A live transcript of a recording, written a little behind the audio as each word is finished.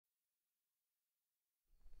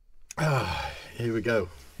Here we go.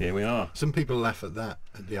 Here we are. Some people laugh at that,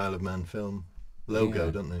 at the Isle of Man film logo,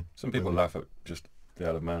 Yeah. don't they? Some people laugh at just the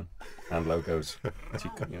Isle of Man and logos.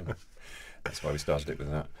 That's why we started it with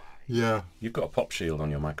that. Yeah. You've got a pop shield on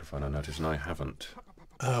your microphone, I noticed, and I haven't.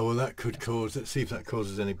 Oh, well, that could cause... Let's see if that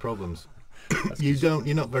causes any problems. You're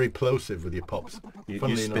not very plosive with your pops. You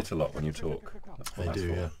Funnily spit enough. a lot when you talk. That's what I that's do,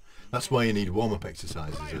 for. yeah. That's why you need warm-up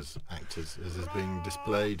exercises as actors, as is being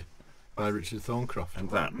displayed by Richard Thorncroft. And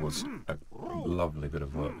that was a lovely bit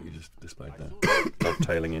of work you just displayed there,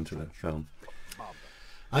 dovetailing into the film.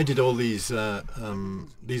 I did all these were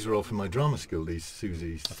all from my drama school, these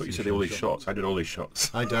Susie's. I thought you said all these shots. I did all these shots.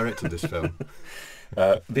 I directed this film.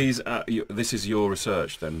 This is your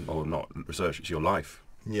research then, or not research, it's your life.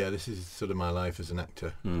 Yeah, this is sort of my life as an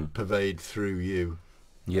actor, pervade through you.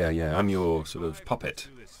 Yeah, I'm your sort of puppet.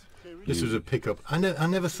 This was a pickup. I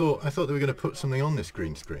never thought, I thought they were going to put something on this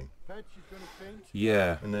green screen.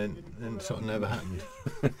 Yeah. And then sort of never happened.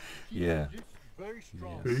 Yeah. Very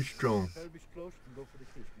strong.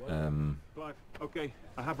 Okay,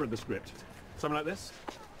 I have read the script. Something like this?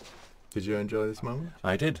 Did you enjoy this moment?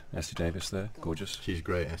 I did. Essie Davis there, gorgeous. She's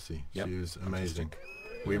great, Essie. Yep. She was amazing.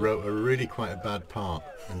 We wrote a really quite a bad part,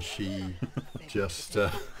 and she just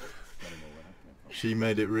she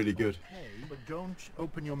made it really good. But don't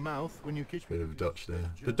open your mouth when you kiss. Bit of Dutch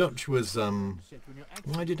there. The Dutch was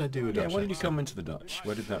why did I do a Dutch? Yeah, why did you accent? come into the Dutch?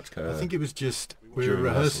 Where did that occur? I think it was just we were during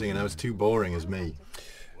rehearsing rehearsal. and I was too boring as me,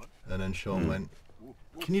 and then Sean went,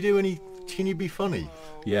 Can you be funny?"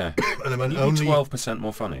 Yeah. And I went, You'd be 12%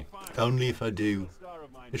 more funny. only if I do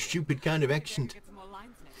a stupid kind of accent.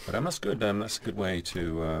 But that's good. That's a good way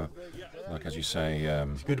to, like as you say.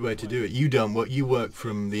 It's a good way to do it. You don't work. You work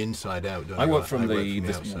from the inside out, don't I you? work from the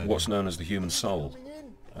the what's known as the human soul.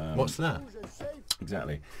 What's that?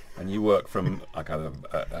 Exactly. And you work from like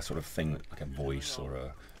a sort of thing, like a voice or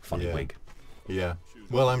a funny Yeah. wig. Yeah.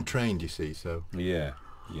 Well, I'm trained, you see, so Yeah,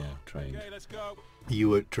 trained. you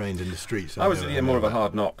were trained in the streets. I was know more of a that.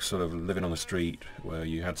 hard knock, sort of living on the street, where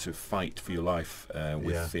you had to fight for your life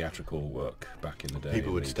with Yeah. theatrical work back in the day.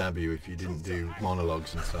 People would indeed. stab you if you didn't do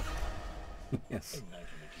monologues and stuff. Yes.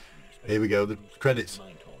 Here we go, the credits.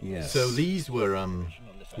 Yes. So these were,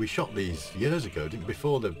 we shot these years ago, didn't we?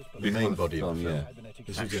 Before the main the body of the film, film. yeah.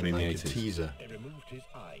 This Actually was in the like a 80s. teaser.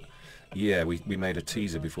 Yeah, we made a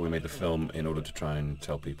teaser before we made the film in order to try and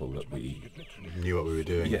tell people that we, Knew what we were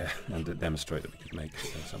doing. and to demonstrate that we could make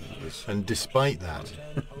something that was. And despite that,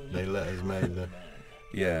 they let us make the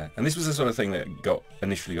Yeah, and this was the sort of thing that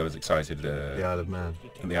initially got us excited. Isle of Man.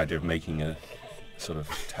 And the idea of making a sort of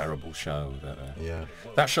terrible show. Yeah.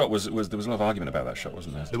 That shot was there was a lot of argument about that shot,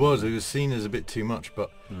 wasn't there? It was seen as a bit too much,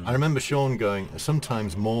 but I remember Sean going,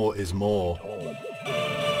 sometimes more is more.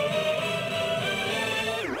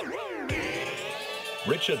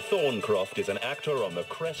 Richard Thorncroft is an actor on the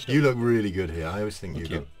crest of... You look really good here. I always think Thank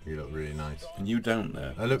you look really nice. And you don't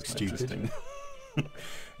there. I look That's stupid. interesting.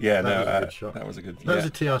 Yeah, That was a no, good shot. that was a good. That was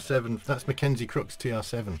yeah. a TR7. That's Mackenzie Crook's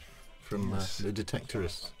TR7 from The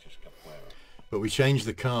Detectorists. But we changed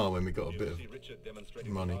the car when we got a bit of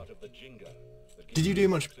money. Did you do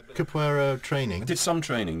much capoeira I training? did some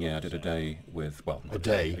training. Yeah, I did a day with A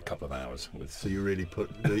day? a couple of hours with. So you really put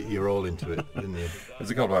your all into it, didn't you? It was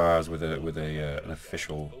a couple of hours with an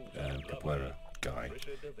official capoeira guy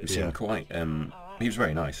who seemed Yeah. quite. He was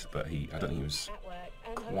very nice, but I don't think he was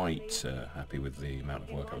quite happy with the amount of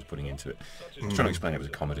work I was putting into it. I was trying to explain it was a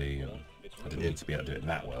comedy, and I didn't need to be able to do it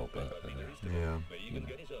that well, but Yeah. you know,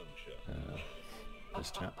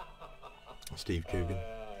 this chap. Steve Coogan.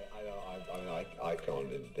 I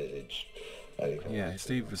can't envisage. Yeah,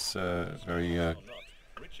 Steve was very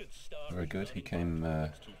good. He came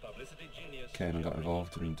and got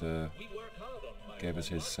involved and gave us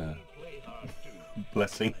his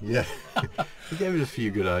blessing. Yeah. He gave us a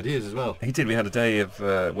few good ideas as well. He did. We had a day of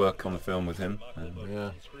work on the film with him.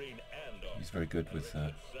 Yeah. He's very good with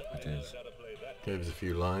ideas. Gave us a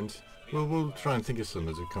few lines. Well, we'll try and think of some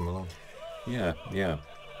as we come along. Yeah.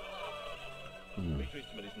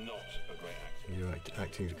 You're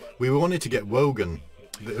acting. We wanted to get Wogan.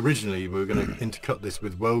 Originally, we were going to intercut this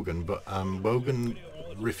with Wogan, but Wogan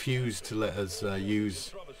refused to let us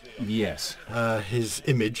use Yes. his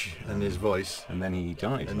image and his voice. And then he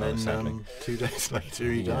died. And rather sadly. then 2 days later,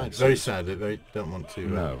 he Yeah, died. so Very it's- sad. I very don't want to.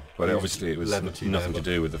 No, but use obviously it was levity nothing there, to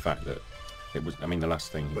do with the fact that it was. I mean, the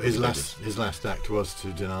last thing. But he his did last act was to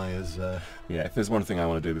deny us. Yeah, if there's one thing I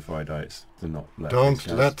want to do before I die, it's to not let. Don't these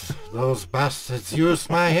guys- let those bastards use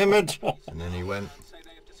my image. And then he went.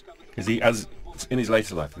 Because he, as in his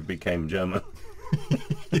later life, he became German.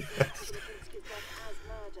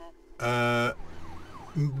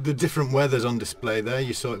 the different weather's on display there.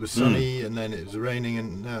 You saw it was sunny, and then it was raining,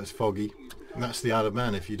 and now it's foggy. And that's the Isle of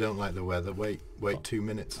Man. If you don't like the weather, wait 2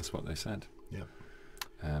 minutes. That's what they said. Yeah.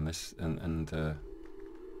 There's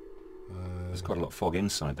quite a lot of fog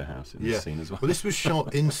inside the house in this scene as well. Well, this was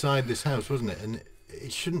shot inside this house, wasn't it? And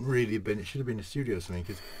it shouldn't really have been. It should have been a studio or something,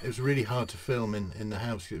 because it was really hard to film in the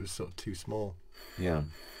house. 'Cause it was sort of too small. Yeah.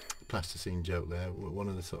 Plasticine joke there. One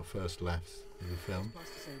of the sort of first laughs of the film.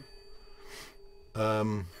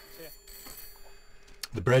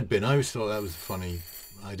 The bread bin. I always thought that was a funny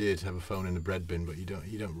idea to have a phone in the bread bin, but you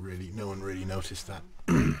don't really. No one really noticed that.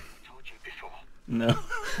 No,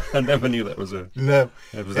 I never knew that was a. No,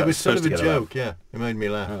 it was sort of a joke. Yeah, it made me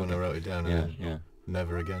laugh when I wrote it down. Yeah.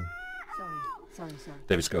 Never again. Sorry.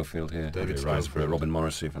 David Schofield here. David Rise for Robin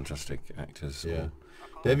Morrissey, fantastic actors. Yeah.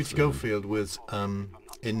 David Schofield was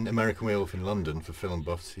in American Werewolf in London for film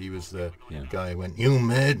buffs. He was the guy who went, "You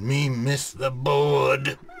made me miss the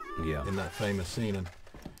board." Yeah. In that famous scene, and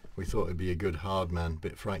we thought it'd be a good hard man,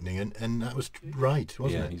 bit frightening, and that was right,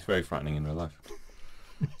 wasn't it? Yeah, he's very frightening in real life.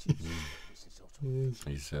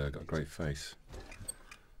 He's got a great face.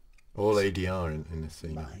 All ADR in this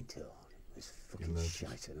scene. My God, it was fucking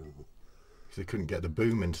shite and all. Because they couldn't get the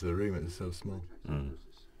boom into the room, it was so small.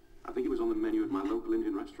 I think it was on the menu at my local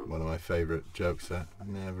Indian restaurant. One of my favourite jokes that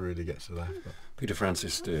never really gets a laugh. But Peter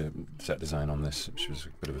Francis set design on this, which was a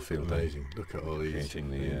bit of a field day. amazing. Look at all these. Creating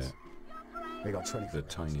the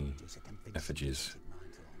tiny effigies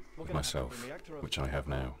of myself, which I have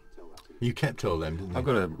now. You kept all them, didn't you? I've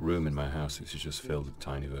got a room in my house which is just filled with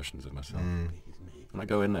tiny versions of myself. And I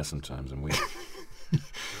go in there sometimes and weep.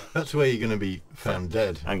 That's where you're going to be found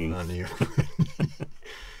dead, Hanging. aren't you?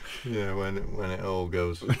 Yeah, when it all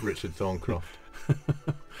goes Richard Thorncroft.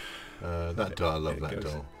 That doll, I love that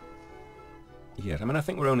doll. Yeah, I mean, I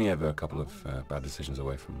think we're only ever a couple of bad decisions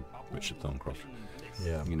away from Richard Thorncroft.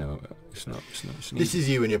 Yeah. You know, it's not This is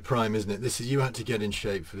you in your prime, isn't it? You had to get in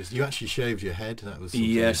shape for this. You actually shaved your head. That was something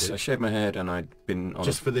Yes, you did. I shaved my head, and I'd been on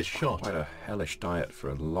Just for this shot. quite a hellish diet for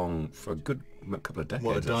a good couple of decades.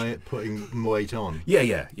 What, a diet putting weight on?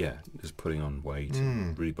 Yeah. Just putting on weight,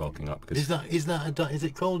 and really bulking up. Because Is that a diet? Is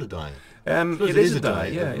it called a diet? it is a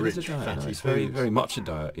diet. Yeah, of it is a rich, diet. fatty No, it's very, foods. very much a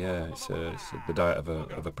diet. Yeah, it's the diet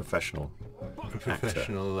of a professional. A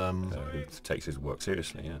professional. Who takes his work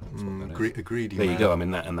seriously. Yeah, that's what that is. A greedy There you man. go. I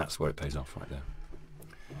mean that's where it pays off right there.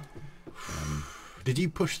 Did you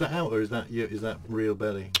push that out, or is that real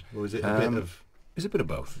belly, or is it a bit of? It's a bit of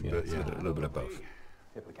both. Yeah, But, it's yeah. a little bit of both.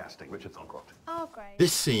 Hit the casting, Richard Thorncroft. Oh, great.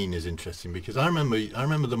 This scene is interesting because I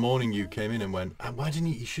remember the morning you came in and went, why didn't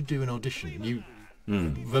you should do an audition? You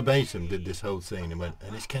verbatim did this whole scene and went,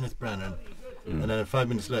 and it's Kenneth Branagh. And then 5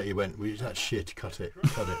 minutes later you went, well, that's shit, cut it.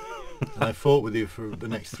 And I fought with you for the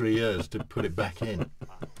next 3 years to put it back in.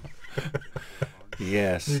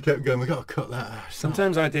 Yes. You kept going, we've got to cut that out.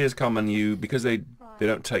 Sometimes ideas come and because they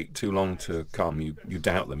don't take too long to come, you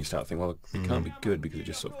doubt them. You start thinking, well, it can't be good because it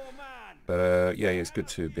just sort of... But yeah, it's good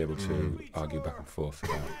to be able to argue back and forth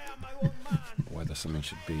about whether something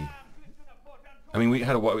should be... I mean, we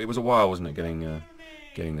had it was a while, wasn't it,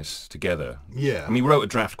 getting this together? Yeah. I mean, we wrote a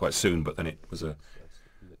draft quite soon, but then it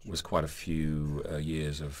was quite a few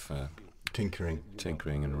years of Tinkering.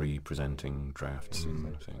 and re-presenting drafts and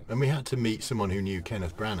things And we had to meet someone who knew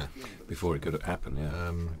Kenneth Branagh. before it could happen.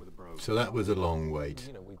 Yeah. So that was a long wait.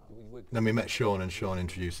 Then we met Sean, and Sean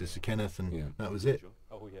introduced us to Kenneth, and that was it.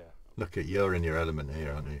 Look at you're in your element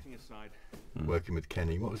here, aren't you? Working with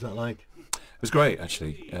Kenny. What was that like? It was great,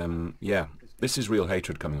 actually. Yeah, this is real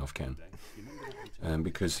hatred coming off Ken,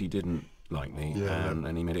 because he didn't like me,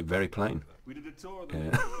 and he made it very plain. We did a tour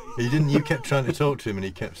of You kept trying to talk to him, and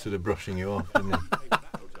he kept sort of brushing you off, didn't he?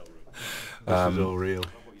 This is all real.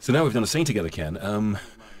 So now we've done a scene together, Ken.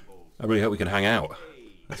 I really hope we can hang out.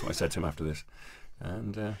 That's what I said to him after this,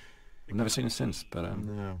 and we've never seen him since. But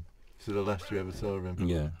No. This is the last you ever saw of him.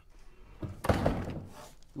 yeah.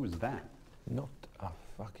 Who was that? Not a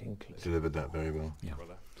fucking clue. Delivered that very well. Yeah.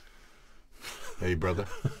 Hey, brother.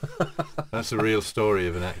 That's a real story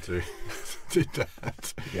of an actor who did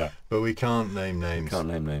that. Yeah. But we can't name names. Can't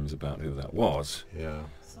name names about who that was, Yeah.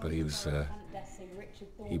 but he was a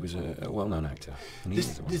well-known actor. And he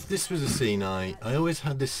was a This was a scene I always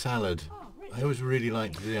had this salad. I always really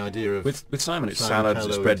liked the idea of... With Simon, it's Simon salads,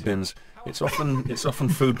 it's Callow bread eating. bins. It's often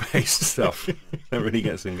food-based stuff that really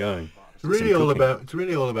gets him going. It's really Some all cooking. about. It's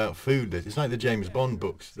really all about food. It's like the James Bond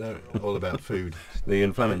books. They're all about food. The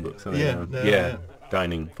Ian Fleming books. Are they? Yeah, no, yeah. yeah.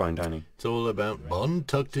 Dining, fine dining. It's all about Bond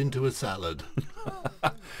tucked into a salad.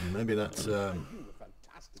 Maybe that's. Yeah.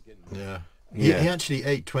 He Yeah. actually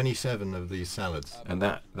ate 27 of these salads. And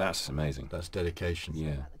that's amazing. That's dedication.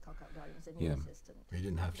 Yeah. Yeah. He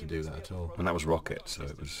didn't have to do that at all. And that was Rocket, so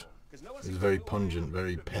it was... It was very pungent,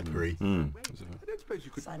 very peppery.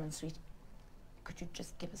 Simon, sweet, could you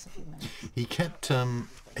just give us a few minutes? He kept,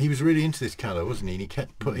 he was really into this Callow, wasn't he? And he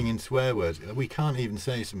kept putting in swear words. We can't even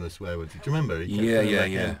say some of the swear words. Do you remember? He kept putting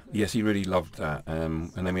back in. Yes, he really loved that.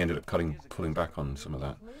 And then we ended up pulling back on some of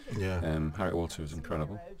that. Yeah. Harriet Walter was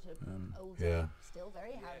incredible. Yeah. Still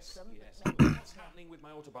very handsome. What's happening with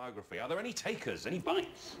my autobiography? Are there any takers, any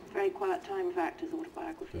bites? Very quiet time for actors'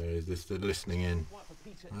 autobiography. Is this the listening in?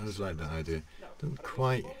 I always like that idea. Don't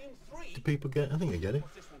quite... Do people get... I think they get it.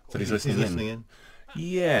 So he's listening in?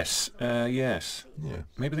 Yes, yes. Yeah.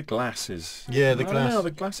 Maybe the glass is... Yeah, the I don't glass. know,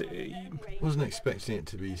 the glass... Wasn't expecting it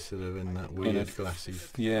to be sort of in that weird glassy...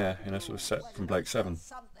 Yeah, in a sort of set from Blake 7.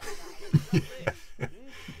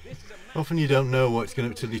 Often you don't know what's going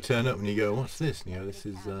to till you turn up and you go, what's this? And you go, this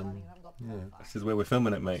is... This is where we're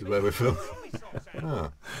filming it, mate. This is where we're filming.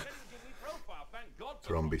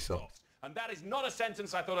 Thromby socks. And that is not a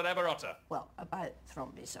sentence I thought I'd ever utter. Well, about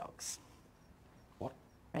Thromby socks. What?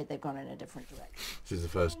 Right, they've gone in a different direction. This is the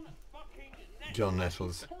first... John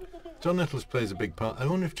Nettles. John Nettles plays a big part. I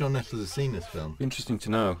wonder if John Nettles has seen this film. Interesting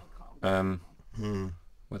to know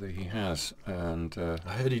whether he has. And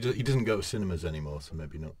I heard he doesn't go to cinemas anymore, so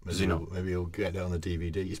maybe not. Maybe Does he not? Maybe he'll get it on a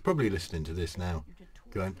DVD. He's probably listening to this now,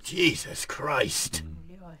 going, Jesus Christ!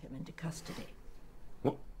 Lure him into custody.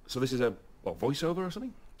 What? So this is a voiceover or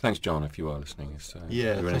something? thanks, John, if you are listening. It's,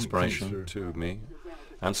 yeah, you're an inspiration thanks to me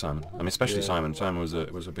and Simon. I mean, especially Simon. Simon was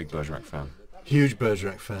a big Bergerac fan. Huge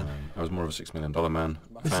Bergerac fan. I was more of a $6 Million Man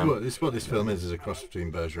This fan. is what this film is a cross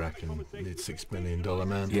between Bergerac and the $6 Million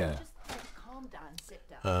Man. Yeah.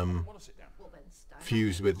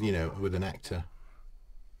 Fused with, with an actor.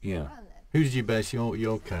 Yeah. Who did you base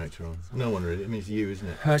your character on? No one really. I mean, it's you, isn't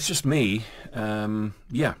it? It's just me.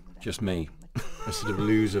 Yeah, just me. A sort of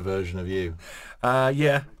loser version of you.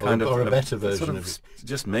 Yeah, kind of. Or a better version sort of of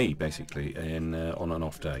just me, basically, on an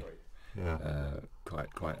off day. Yeah.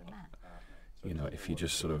 Quite. If you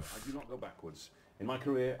just sort of. I do not go backwards. In my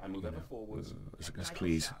career, I move ever forwards. As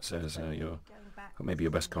Cleese says, maybe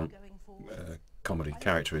your best comedy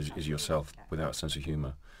character is yourself without a sense of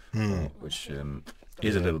humour, which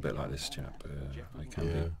is a little bit like this chap. I can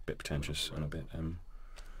be a bit pretentious and a bit.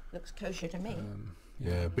 Looks kosher to me.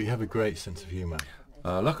 Yeah, but you have a great sense of humour.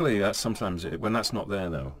 Luckily, that's sometimes when that's not there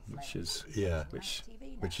though, which is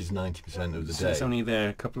which is 90% of the day. It's only there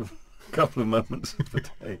a couple of moments of the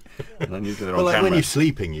day, and then usually they're well, on like camera. when you're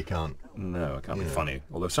sleeping, you can't. No, I can't be funny.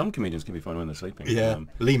 Although some comedians can be funny when they're sleeping. Yeah,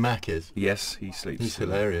 Lee Mack is. Yes, he sleeps. He's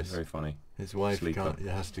hilarious. Very funny. His wife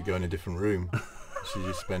has to go in a different room. She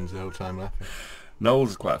just spends the whole time laughing.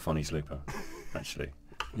 Noel's quite a funny sleeper, actually.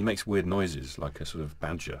 He makes weird noises like a sort of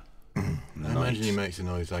badger. I imagine he makes a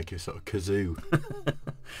noise like a sort of kazoo,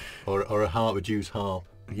 or a harp, a Jew's harp.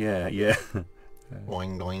 Yeah.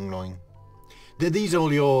 Boing, boing, boing. These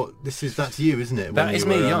all your. That's you, isn't it? That is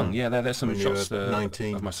me young. Yeah, there's some shots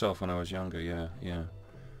 19. of myself when I was younger. Yeah.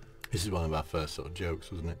 This is one of our first sort of jokes,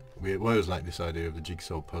 wasn't it? We always liked this idea of the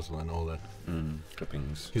jigsaw puzzle and all the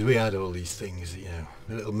clippings. Because we had all these things,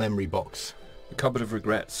 a little memory box. A cupboard of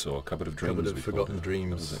regrets or a cupboard of dreams. Cupboard of forgotten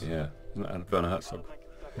dreams. Yeah, isn't that Werner Herzog?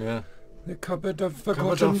 Yeah. The cupboard of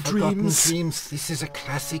forgotten dreams. This is a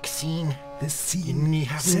classic scene. This scene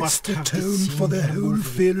sets the tone for the whole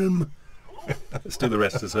film. Let's do the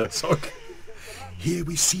rest as Herzog. Here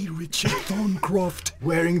we see Richard Thorncroft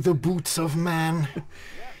wearing the boots of man,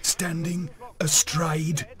 standing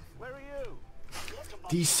astride.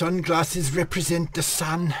 These sunglasses represent the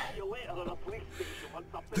sun.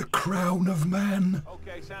 The crown of man.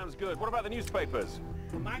 Okay, sounds good. What about the newspapers?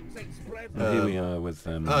 Here we are with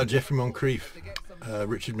Geoffrey Moncrief,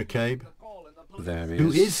 Richard McCabe, there he who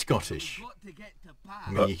is. is Scottish.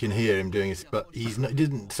 I mean, you can hear him doing it, but he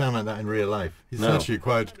didn't sound like that in real life. He's actually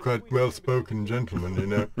quite well-spoken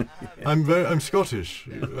gentleman, I'm Scottish.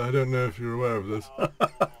 I don't know if you're aware of this.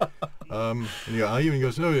 And you go, are you? And he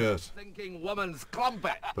goes, oh yes. Thinking woman's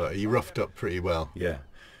crumpet. But he roughed up pretty well. Yeah.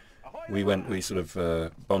 We sort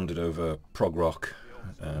of bonded over prog rock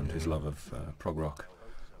and his love of prog rock,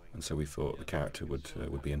 and so we thought the character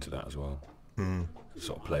would be into that as well.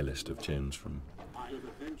 Sort of playlist of tunes from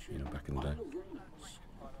back in the day.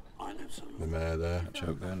 The mayor there. That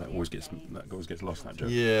joke there, that always gets lost. That joke.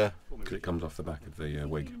 Yeah. Because it comes off the back of the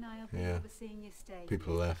wig. Yeah.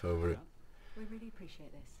 People laugh over it. We really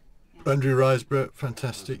appreciate this. Andrew Riseborough,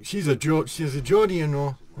 fantastic. She's a Geordie,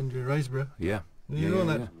 Andrew Riseborough. Yeah. You know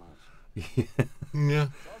that. Yeah.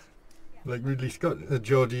 Like Ridley Scott, a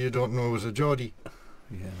Geordie you don't know was a Geordie.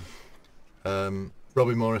 Yeah.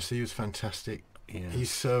 Robbie Morrissey was fantastic. Yeah.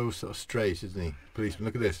 He's so sort of straight, isn't he? Policeman,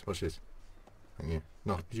 look at this. Watch this. Yeah.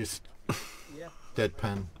 Not just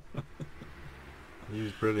deadpan. He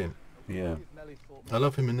was brilliant. Yeah. I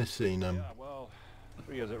love him in this scene. Well,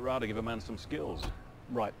 3 years at RADA give a man some skills.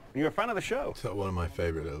 Right. You're a fan of the show? It's one of my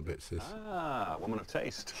favourite little bits. This. Ah, woman of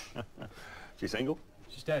taste. She's single?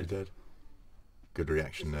 She's dead. She's dead. Good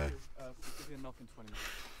reaction there.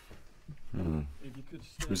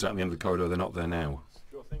 Who's at the end of the corridor? They're not there now.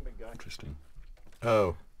 Interesting.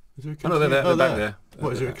 Oh. Is there a no, they're back there.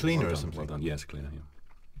 What, is there a cleaner well or something? Well done. Yes, a cleaner,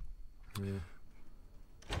 yeah.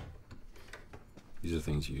 These are the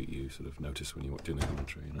things you sort of notice when you're doing the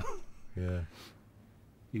commentary, you know? Yeah.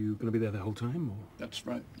 You going to be there the whole time, or? That's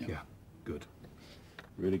right, Yeah, good.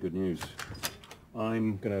 Really good news.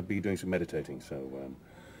 I'm going to be doing some meditating, so,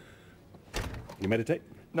 you meditate?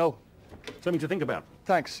 No. Something to think about.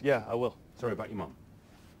 Thanks, yeah, I will. Sorry about your mum.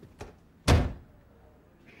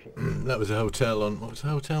 That was a hotel on... What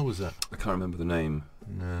hotel was that? I can't remember the name.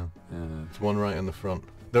 No. It's one right on the front.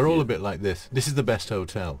 They're all a bit like this. This is the best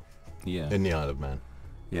hotel in the Isle of Man.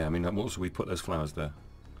 Yeah, I mean, also we put those flowers there.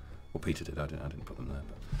 Well, Peter did. I didn't put them there.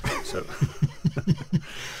 But, so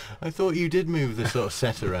I thought you did move the sort of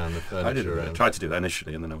set around the furniture. I did. Around. I tried to do that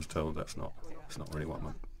initially, and then I was told it's not really what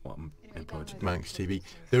I'm employed to do. Manx TV.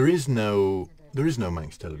 There is no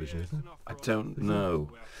Manx television, is there? I don't know.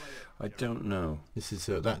 I don't know. This is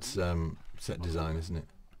that's set design, isn't it?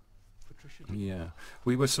 Yeah,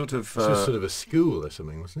 we were sort of. This was sort of a school or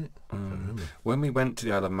something, wasn't it? I can't remember. When we went to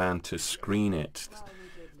the Isle of Man to screen it,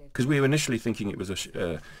 because we were initially thinking it was this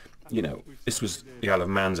was the Isle of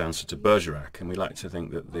Man's answer to Bergerac, and we like to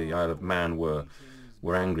think that the Isle of Man were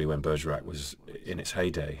angry when Bergerac was in its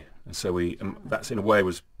heyday, and so that's in a way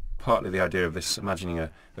was partly the idea of this, imagining a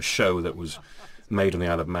show that was made on the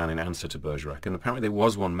Isle of Man in answer to Bergerac, and apparently there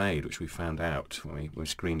was one made, which we found out when we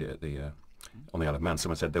screened it at the on the Isle of Man.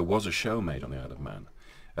 Someone said there was a show made on the Isle of Man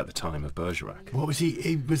at the time of Bergerac. What was he?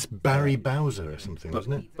 He was Barry Bowser or something,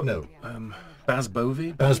 wasn't it? No. Baz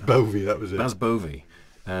Bovey? Baz Bovey, that was it. Baz Bovey.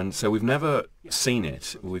 And so we've never seen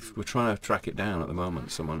it. We're trying to track it down at the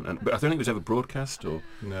moment. But I don't think it was ever broadcast or...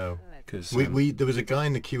 No. Because there was a guy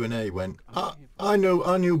in the Q&A went, I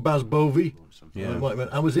knew Baz Bovey. Yeah.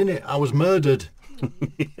 I was in it. I was murdered.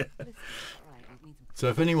 So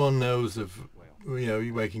if anyone knows of, where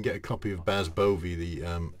you can get a copy of Baz Bovey, the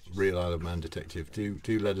real Isle of Man detective,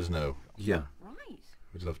 do let us know. Yeah. Right.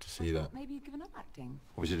 We'd love to see that. Maybe you've given up acting.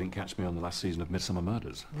 Obviously you didn't catch me on the last season of Midsummer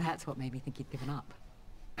Murders. That's what made me think you'd given up.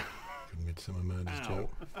 Good Midsummer Murders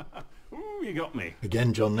joke. Ooh, you got me.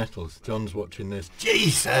 Again, John Nettles. John's watching this.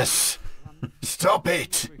 Jesus! Stop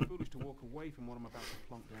it!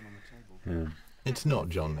 Yeah. It's not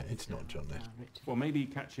John. It's not John Nettles. Well, maybe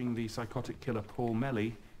catching the psychotic killer Paul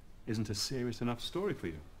Melly isn't a serious enough story for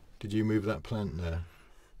you. Did you move that plant there?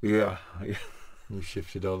 Yeah. You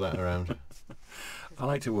shifted all that around. I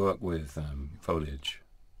like to work with foliage.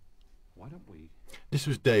 Why don't we? This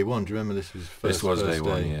was day one. Do you remember this was first? This was first day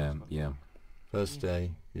one. Yeah. First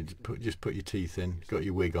day. You just put your teeth in. Got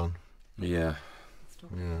your wig on. Yeah.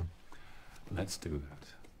 Yeah. Let's do that.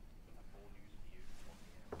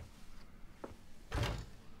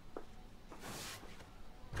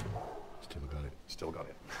 Still got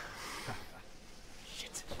it.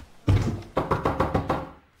 Shit.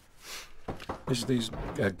 These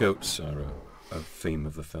goats are a theme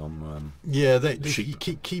of the film. Yeah,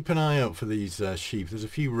 keep an eye out for these sheep. There's a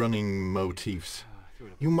few running motifs.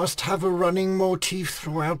 You must have a running motif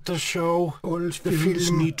throughout the show. All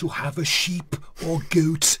films need to have a sheep or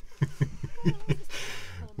goat.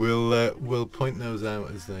 We'll point those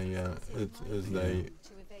out as they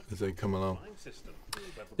come along.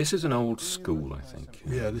 This is an old school, I think.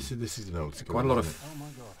 Yeah, this is an old school. Quite a lot of.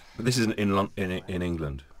 But this is in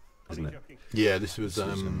England, isn't it? Yeah, this was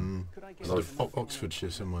Oxfordshire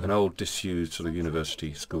somewhere. An old disused sort of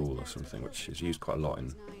university school or something, which is used quite a lot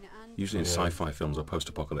usually in sci-fi films or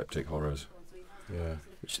post-apocalyptic horrors. Yeah,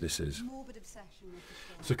 which this is.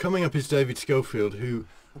 So coming up is David Schofield, who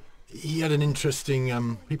he had an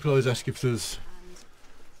interesting. People always ask if there's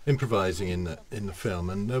improvising in the film,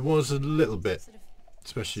 and there was a little bit,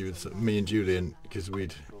 especially with me and Julian, because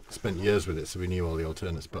we'd spent years with it, so we knew all the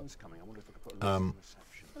alternates. But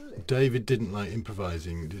David didn't like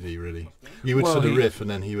improvising, did he? Really? You would sort of riff, and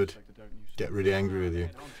then he would get really angry with you.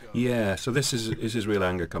 Yeah. So this is his real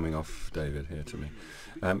anger coming off David here to me,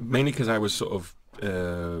 mainly because I was sort of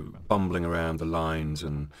bumbling around the lines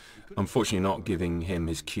and unfortunately not giving him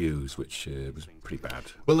his cues, which was pretty bad.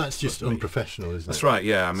 Well, that's just unprofessional, isn't it? That's right,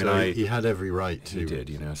 yeah. I mean, so he had every right to. He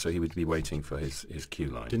did, so he would be waiting for his cue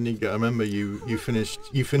line. Didn't he? I remember you finished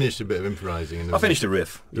a bit of improvising. And I finished a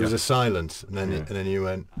riff. There was a silence, and then you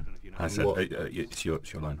went, I said, it's your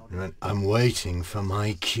line. He went, I'm waiting for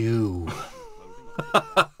my cue.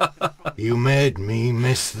 You made me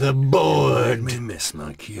miss the board. You made me miss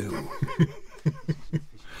my cue.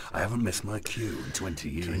 I haven't missed my cue in 20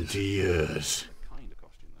 years. 20 years.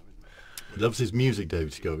 He loves his music,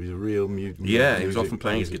 David Scott. He's a real Yeah, he was often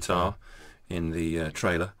playing his guitar in the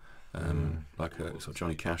trailer, like a sort of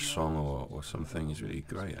Johnny Cash song or something. He's really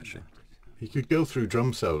great, actually. He could go through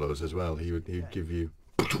drum solos as well. He'd give you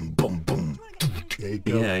boom, boom, boom. There you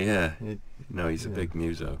go. Yeah. No, he's a big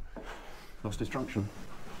muso. Lost his truncheon.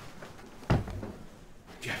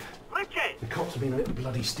 Jeff, Richard! the cops have been a little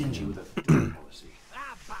bloody stingy with the policy.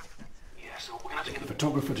 Yeah, so we're going to have to get the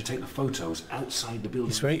photographer to take the photos outside the building.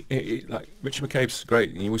 He's very, like, Richard McCabe's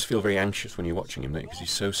great. You always feel very anxious when you're watching him, because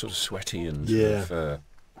he's so sort of sweaty and sort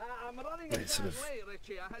of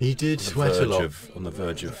he did sweat a lot. On the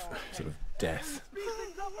verge of sort of death.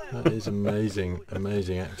 That is amazing,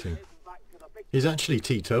 amazing acting. He's actually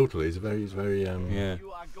teetotal. He's very, he's very,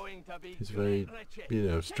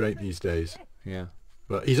 straight these days. Yeah.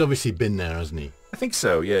 But he's obviously been there, hasn't he? I think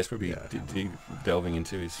so. Yeah, it's probably delving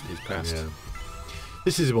into his past. Yeah.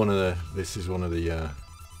 This is one of the.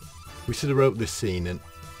 We sort of wrote this scene, and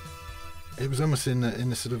it was almost in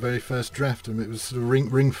the sort of very first draft, and it was sort of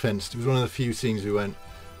ring fenced. It was one of the few scenes we went,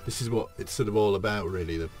 this is what it's sort of all about,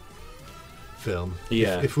 really. The film.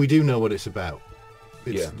 Yeah. If we do know what it's about,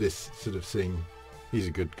 it's this sort of scene. These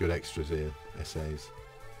are good extras here, essays.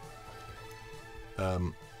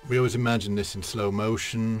 We always imagine this in slow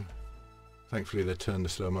motion. Thankfully, they turned the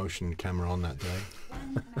slow motion camera on that day.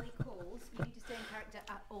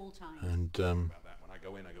 And when I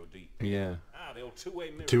go in, I go deep. Yeah. The old two-way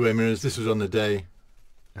mirror. Two-way mirrors. This was on the day.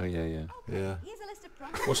 Oh yeah. Yeah.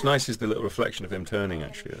 What's nice is the little reflection of him turning.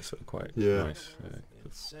 Actually, that's sort of quite nice.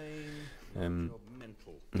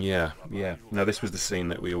 Yeah. No, this was the scene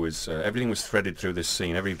that we always. Everything was threaded through this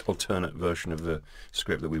scene. Every alternate version of the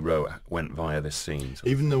script that we wrote went via this scene.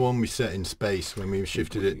 Even the one we set in space, when we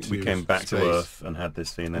shifted it to we came back space, to Earth and had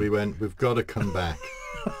this scene. We went, we've got to come back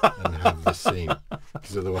and have this scene,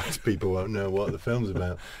 because otherwise people won't know what the film's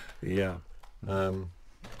about. Yeah.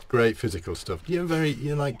 Great physical stuff.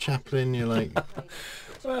 You're like Chaplin. You're like.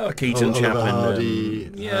 Well, Keaton, Chaplin. Hardy,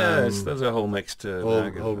 there's a whole mixed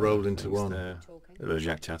bag. All rolled into one. A bit of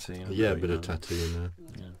Jack Tatty. A bit of Tatty in there.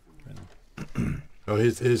 Oh,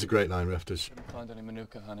 here's a great line. We have to. Find any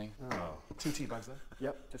Manuka, honey? Oh, 2 tea bags there.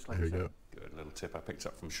 Yep, just like There we go. Good little tip I picked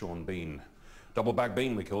up from Sean Bean. Double bag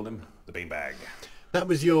bean, we called him. The bean bag. That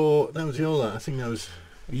was your. I think that was.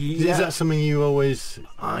 Is that something you always?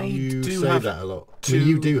 You say have that a lot.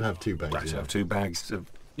 You do have 2 bags. I do have 2 bags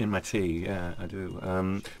in my tea. Yeah, I do.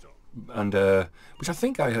 And which I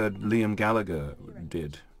think I heard Liam Gallagher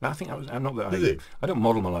did. I think I'm not that. I don't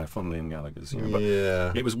model my life on Liam Gallagher's. But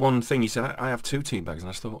it was one thing. He said, I have 2 tea bags, and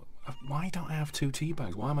I thought, why don't I have 2 tea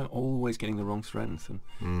bags? Why am I always getting the wrong strength? And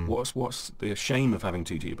what's the shame of having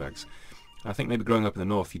 2 tea bags? I think maybe growing up in the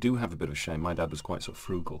north, you do have a bit of shame. My dad was quite sort of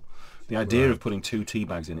frugal. The idea of putting 2 tea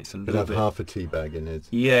bags in, it's a little bit. Half a tea bag in it.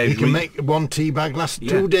 Yeah, you can make 1 tea bag last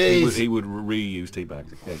 2 days. He would reuse tea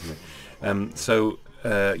bags occasionally. And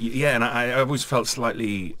I always felt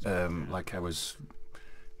slightly like I was,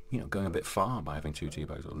 going a bit far by having 2 tea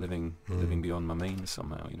bags or living beyond my means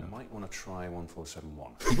somehow. Might want to try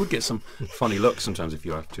 1471. You would get some funny looks sometimes if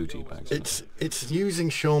you have 2 tea bags. It's using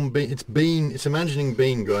Sean Bean. It's imagining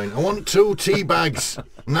Bean going, I want 2 tea bags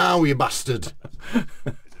now, you bastard.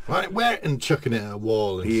 Right, where, and chucking it at a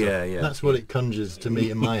wall. And stuff. That's what it conjures to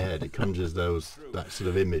me in my head. It conjures that sort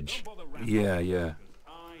of image. Yeah.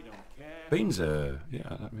 Bean's I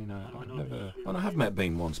never. I have met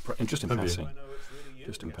Bean once, just in passing.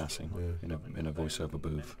 Just in passing, in a voiceover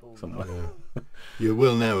booth somewhere. You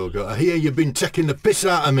will now. We'll go, I hear you've been taking the piss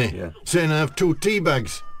out of me, saying I have 2 tea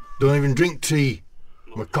bags. Don't even drink tea.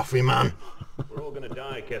 I'm a coffee man. We're all going to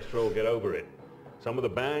die, Kestrel. Get over it. Some of the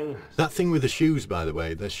bang. That thing with the shoes, by the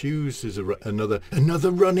way, the shoes is another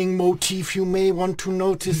running motif you may want to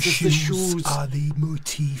notice. The shoes are the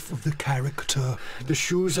motif of the character. The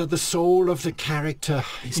shoes are the soul of the character.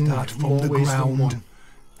 They start from the ground,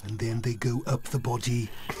 and then they go up the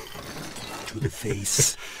body to the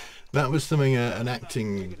face. That was something an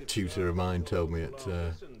acting tutor of mine told me at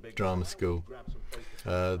drama school.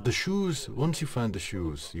 The shoes, once you find the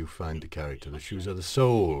shoes, you find the character. The shoes are the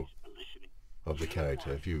soul of the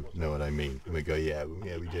character, if you know what I mean. And we go, yeah,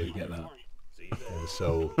 we do. You get that. The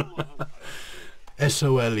soul.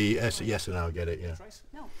 S-O-L-E-S. Yes, and I get it, yeah.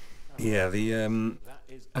 Yeah,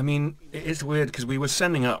 I mean, it's weird because we were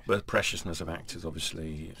sending up the preciousness of actors,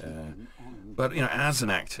 obviously, but as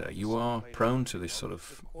an actor, you are prone to this sort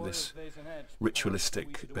of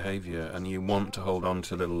ritualistic behaviour, and you want to hold on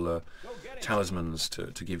to little talismans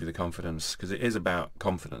to give you the confidence, because it is about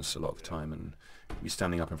confidence a lot of the time, and you're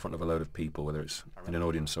standing up in front of a load of people, whether it's in an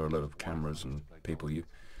audience or a load of cameras and people, you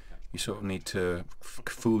sort of need to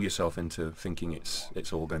fool yourself into thinking it's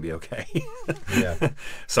all going to be okay. Yeah.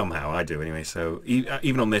 Somehow, I do anyway. So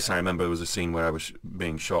even on this, I remember there was a scene where I was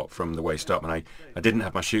being shot from the waist up, and I didn't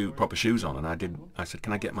have my proper shoes on, and I said,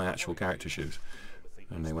 can I get my actual character shoes?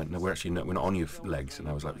 And they went, no, we're not on your legs. And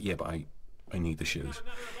I was like, yeah, but I need the shoes.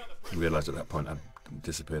 I realised at that point I'd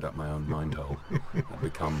disappeared up my own mind hole. I'd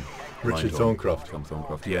become Richard Thorncroft. Become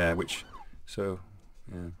Thorncroft. Yeah,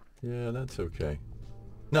 yeah. Yeah, that's okay.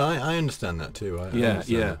 No, I understand that too. I yeah,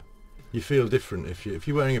 understand yeah. that. You feel different if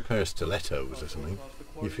you're wearing a pair of stilettos or something.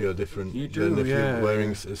 You feel different than if you're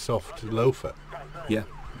wearing a soft loafer. Yeah.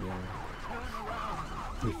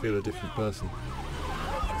 You feel a different person.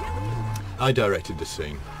 I directed the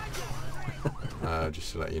scene.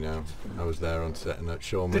 Just to let you know, I was there on set, and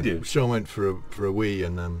Sean went for a wee,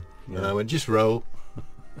 and I went, just roll,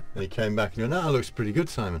 and he came back and he went, that looks pretty good,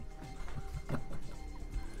 Simon.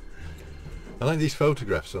 I like these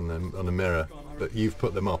photographs on the mirror that you've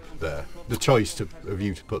put them up there. The choice of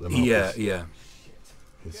you to put them up. Yeah.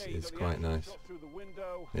 It's quite nice.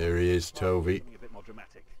 Here he is, Tovey.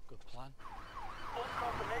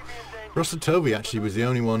 Russell Tovey actually was the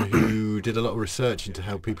only one who did a lot of research into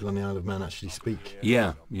how people on the Isle of Man actually speak.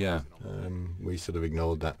 Yeah. We sort of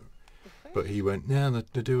ignored that, but he went, yeah,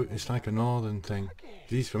 they do. It's like a northern thing.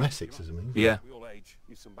 He's from Essex, isn't he? Yeah.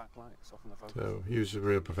 So he was a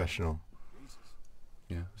real professional.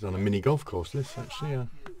 Yeah. He was on a mini golf course. This actually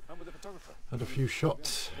had a few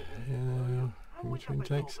shots in between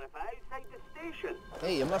takes.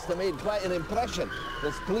 Hey, you must have made quite an impression.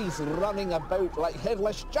 There's police running about like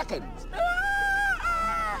headless chickens.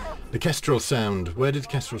 The kestrel sound. Where did the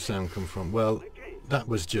kestrel sound come from? Well, that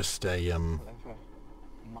was just a...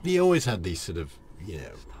 He always had these sort of,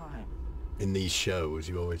 in these shows,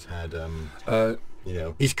 you always had,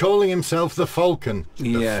 he's calling himself the Falcon.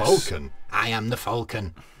 The Falcon. I am the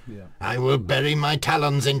Falcon. Yeah. I will bury my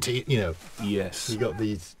talons into, Yes. You got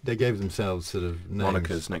these, they gave themselves sort of names.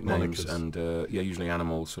 Monikers, nicknames, and usually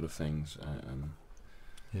animal sort of things.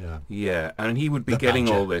 Yeah, and he would be getting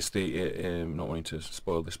all this. Not wanting to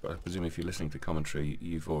spoil this, but I presume if you're listening to commentary,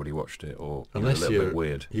 you've already watched it, or unless a little bit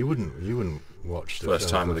weird. You wouldn't watch the first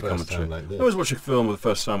time with the commentary. Like I always watch a film with the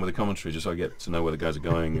first time with the commentary, just so I get to know where the guys are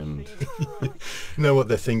going and know what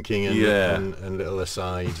they're thinking, and little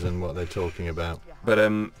asides and what they're talking about. But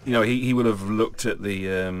he would have looked at the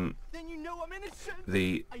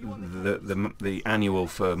annual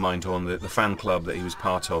for Mindhorn, the fan club that he was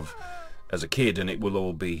part of as a kid, and it will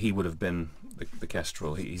all be, he would have been the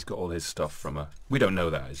kestrel. He's got all his stuff from we don't know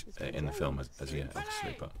that in the film as yet,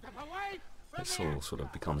 obviously, but it's all sort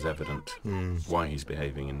of becomes evident why he's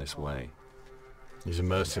behaving in this way. He's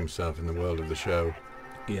immersed himself in the world of the show.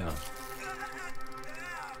 Yeah.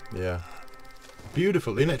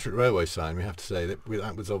 Beautiful. The electric railway sign, we have to say,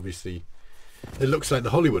 that was obviously, it looks like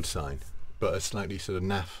the Hollywood sign, but a slightly sort of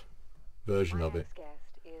naff version of it.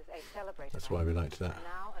 That's why we liked that.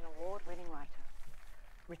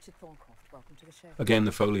 Richard Thorncroft, welcome to the show. Again,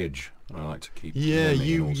 the foliage. I like to keep. Yeah,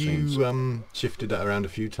 you shifted that around a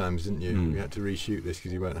few times, didn't you? You had to reshoot this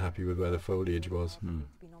because you weren't happy with where the foliage was. Be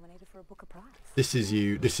nominated for a Booker Prize. This is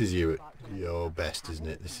you at your best, isn't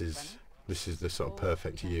it? This is the sort of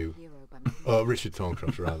perfect you. Oh, Richard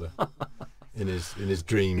Thorncroft rather, in his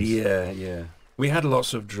dreams. Yeah. We had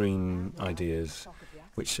lots of dream ideas,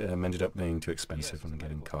 which ended up being too expensive and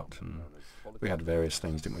getting cut, and we had various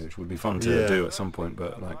things, didn't we, which would be fun to do at some point,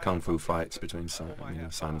 but like kung fu fights between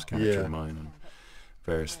Simon's character and mine, and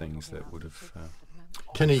various things that would have...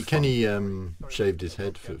 Kenny shaved his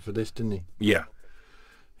head for this, didn't he? Yeah.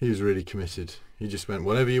 He was really committed. He just went,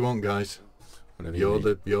 whatever you want, guys. You're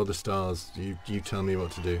the stars. You tell me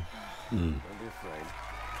what to do. Don't be afraid.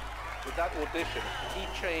 With that audition, he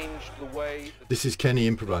changed the way... This is Kenny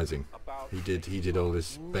improvising. He did all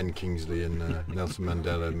this Ben Kingsley and Nelson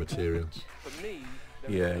Mandela material.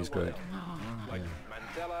 Yeah, he's great.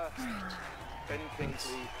 Mandela, Ben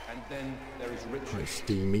Kingsley, and then there is Richard. Quite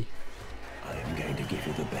steamy. I am going to give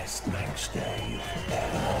you the best Manx day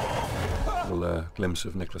ever. A little glimpse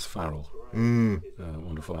of Nicholas Farrell.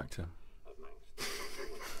 Wonderful actor.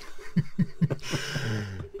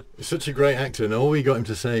 Such a great actor, and all we got him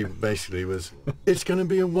to say basically was, "It's going to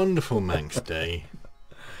be a wonderful Manx day."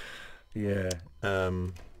 Yeah.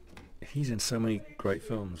 He's in so many great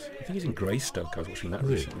films. I think he's in Greystoke. I was watching that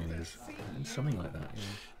recently. There's something like that. Yeah.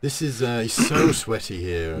 This is he's so sweaty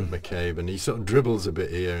here, McCabe, and he sort of dribbles a bit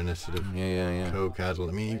here in a sort of coke addle.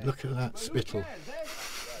 I mean, look at that spittle.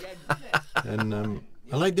 And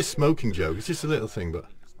I like this smoking joke. It's just a little thing, but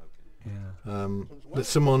that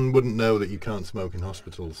someone wouldn't know that you can't smoke in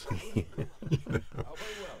hospitals. You know?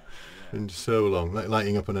 In so long, like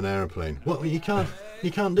lighting up on an aeroplane. What, you can't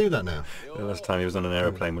do that now? The last time he was on an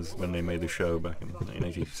aeroplane was when they made the show back in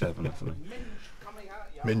 1987 or something.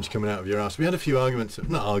 Minge coming out of your ass. We had a few arguments,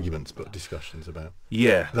 not arguments, but discussions about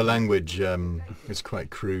the language. It's quite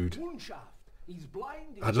crude.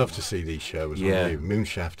 I'd love to see these shows. Yeah.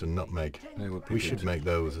 Moonshaft and Nutmeg. We should make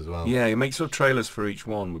those as well. Yeah, you make sort of trailers for each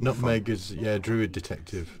one. Nutmeg is Druid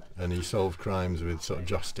detective, and he solved crimes with sort of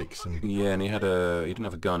joss sticks and. Yeah, and he didn't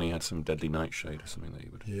have a gun. He had some deadly nightshade or something that he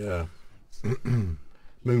would. Yeah.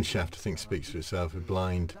 Moonshaft, I think, speaks for itself. A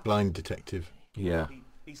blind detective. Yeah.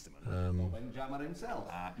 Benjamin himself.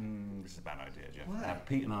 This is a bad idea, Jeff.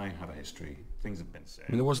 Pete and I have a history. Things have been said.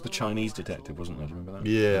 I mean, there was the Chinese detective, wasn't there? Do you remember that?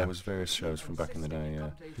 Yeah. There was various shows from back in the day.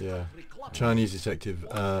 Yeah. Chinese detective.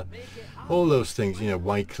 All those things. You know,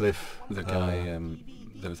 Wycliffe. The guy.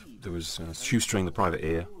 There was Shoestring the Private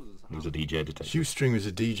Ear. He was a DJ detective. Shoestring was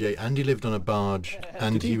a DJ, and he lived on a barge,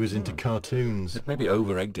 and he was into cartoons. They maybe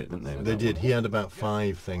over-egged it, didn't they? They did. He had about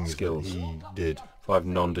 5 things skills. That he did. 5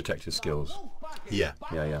 non-detective skills. Yeah.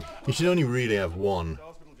 Yeah. You should only really have one.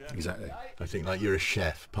 Exactly. I think, like, you're a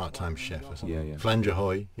chef, part-time chef or something. Yeah. Flange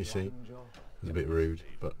ahoy, you see. It's a bit rude,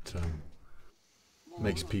 but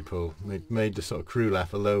makes people, made the sort of crew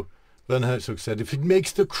laugh, although Werner Herzog said, if it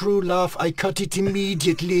makes the crew laugh, I cut it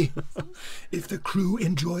immediately. If the crew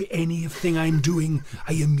enjoy anything I'm doing,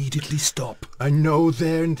 I immediately stop. I know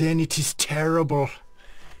there and then it is terrible.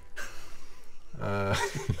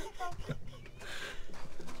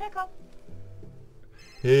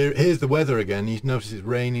 Here's the weather again. You notice it's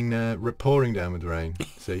raining, pouring down with rain.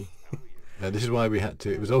 See? This is why we had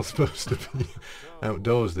to. It was all supposed to be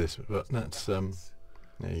outdoors, this, but that's there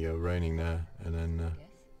you go, raining there, and then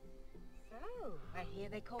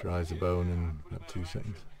dries the bone in about 2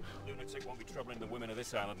 seconds. Lunatic won't be troubling the women of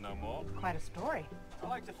this island no more. Quite a story. I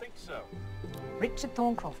like to think so. Richard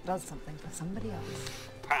Thorncroft does something for somebody else.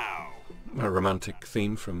 Pow! A romantic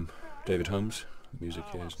theme from David Holmes. The music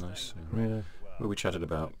here is nice. Yeah. Well, we chatted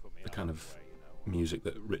about the kind of music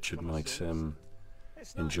that Richard might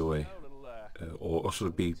enjoy, or sort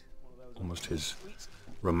of be almost his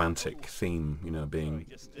romantic theme, you know, being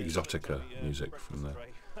exotica music from the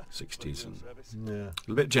 60s, and a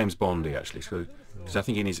little bit James Bondy actually, because I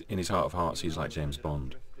think in his heart of hearts he's like James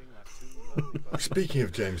Bond. Speaking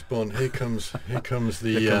of James Bond, here comes the here comes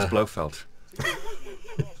Blofeld.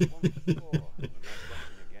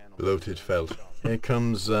 Bloated felt. Here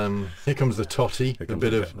comes the totty, a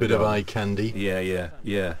bit of eye candy. Yeah.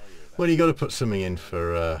 Well, you got to put something in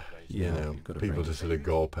for people to sort of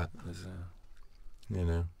gawp at. You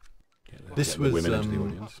know, this was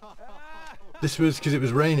because it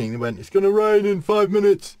was raining. They went, it's going to rain in 5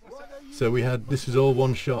 minutes. So this was all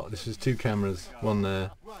one shot. This is 2 cameras, one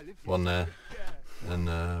there, and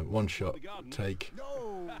one shot take.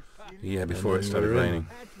 Yeah, before it started raining.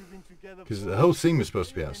 Because the whole scene was supposed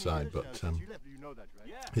to be outside, but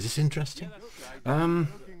is this interesting? So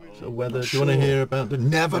weather. Do you want to hear about the?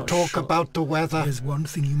 Never talk about the weather. There's one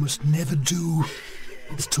thing you must never do.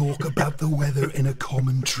 It's talk about the weather in a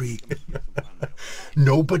commentary.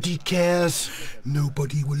 Nobody cares.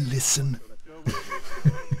 Nobody will listen.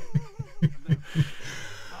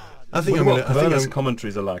 I think Werner's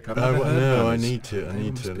commentaries are like. I need to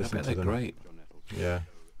listen to them. They're great. Yeah.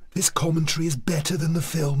 This commentary is better than the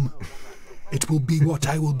film. It will be what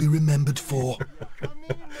I will be remembered for.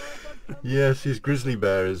 Yes, his Grizzly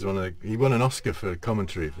Bear is he won an Oscar for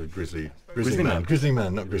commentary for Grizzly Man. Grizzly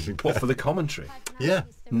Man, not Grizzly Bear. What, for the commentary? Yeah.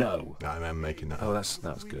 No. I'm making that. Oh, that's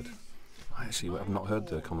good. Actually, I've not heard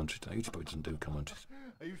the commentary. He probably doesn't do commentaries.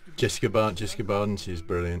 Jessica Barden, she's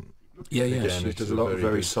brilliant. Yeah. Again, She does a lot of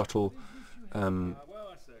very subtle,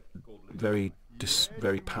 very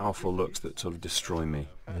powerful looks that sort of destroy me.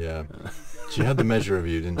 Yeah. She had the measure of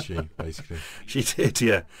you, didn't she, basically? She did,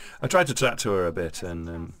 yeah. I tried to chat to her a bit,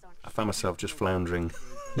 and I found myself just floundering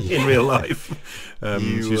in real life.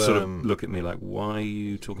 She sort of look at me like, why are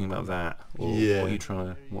you talking about that? Or what are you trying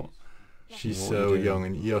to... What? She's so young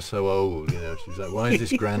and you're so old, you know. She's like, why is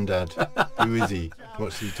this granddad? Who is he?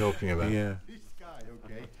 What's he talking about? Yeah.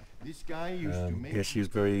 This guy used to make... Yeah, she was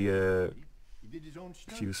very...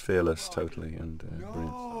 she was fearless, totally, and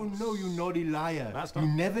brilliant. Oh, no, you naughty liar. You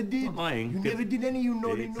never did. Lying. You never did any, you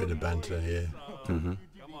naughty. Bit of banter here. Mm-hmm.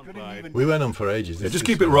 We went on for ages. Yeah, just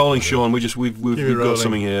keep it rolling, Sean. We've got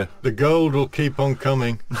something here. The gold will keep on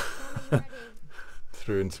coming.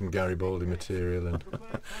 Threw in some Garibaldi material and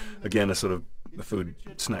again a sort of a food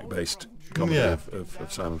snack based comedy of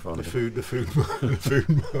Simon Farnaby. The food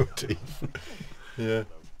motif. Yeah.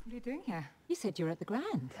 What are you doing here? You said you were at the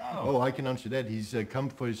Grand. Oh, I can answer that. He's come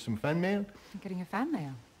for some fan mail. I'm getting a fan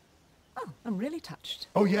mail. Oh, I'm really touched.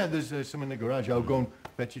 Oh yeah, there's some in the garage. I'll go and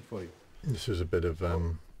fetch it for you. This was a bit of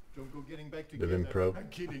improv. I'm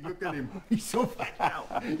kidding. Look at him. He's so fat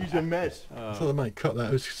now. He's a mess. I thought I might cut that.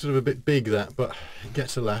 It was sort of a bit big, that, but it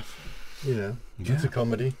gets a laugh. You know, it's a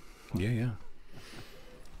comedy. Yeah.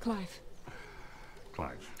 Clive.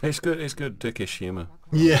 It's good dickish humour.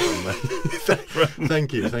 Yeah.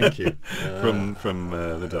 Thank you. From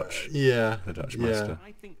the Dutch. Yeah. The Dutch master.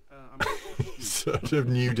 Sort of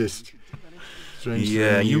nudist. Strangely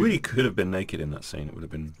Yeah, you nude. really could have been naked in that scene. It would have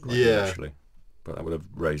been quite good, actually, but that would have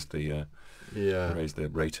raised the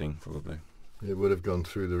rating probably. It would have gone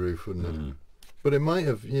through the roof, wouldn't it? But it might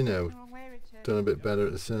have, done a bit better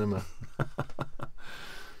at the cinema.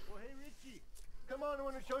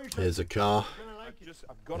 Here's a car.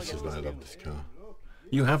 This is why I love this car.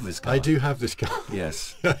 You have this car? I do have this car.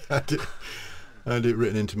 Yes. I had it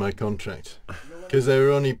written into my contract because they were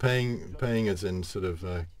only paying us in sort of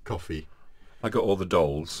coffee. I got all the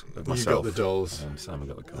doles of myself. You got the doles, and Simon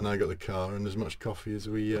got the car. And I got the car, and as much coffee as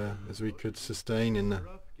we could sustain in the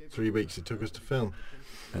 3 weeks it took us to film.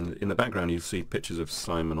 And in the background, you see pictures of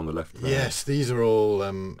Simon on the left. Yes, these are all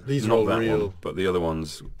Not that real. one, but the other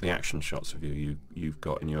ones, the action shots of you've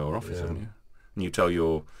got in your office, haven't you? And you tell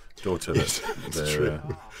your daughter that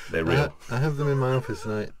they're real. I have them in my office,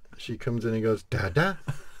 and she comes in and goes, "Dada,"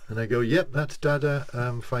 and I go, "Yep, that's Dada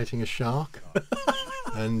fighting a shark."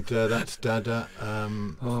 And that's Dada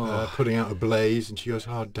putting out a blaze, and she goes,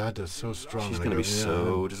 "Oh, Dada's so strong." She's going to be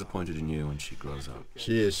so disappointed in you when she grows up.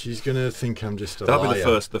 She is. She's going to think I'm just a That'll liar. be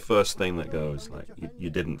the first thing that goes. Like you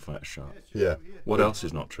didn't fight a shark. Yeah. What else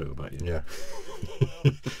is not true about you? Yeah.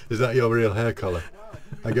 Is that your real hair colour?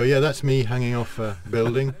 I go, yeah, that's me hanging off a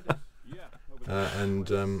building,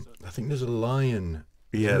 and I think there's a lion.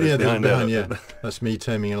 Yeah, behind. That's me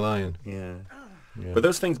taming a lion. Yeah. But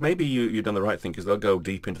those things, maybe you've done the right thing because they'll go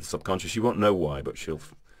deep into the subconscious. You won't know why, but she'll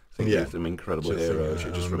think you're some incredible hero.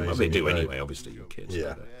 She'll just remember. They do anyway, obviously, you're kids.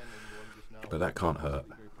 Yeah. But that can't hurt.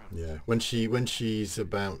 Yeah. When she's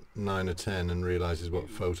about 9 or 10 and realises what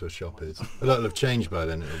Photoshop is, that'll have changed by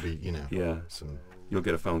then. It'll be, You'll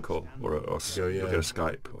get a phone call or you'll get a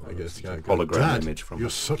Skype or I get a Skype. hologram Dad, image from you're her.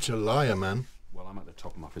 such a liar, man. Well, I'm at the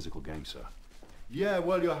top of my physical game, sir. Yeah,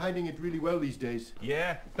 well, you're hiding it really well these days.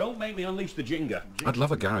 Yeah, don't make me unleash the Jenga. I'd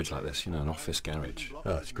love a garage like this, an office garage.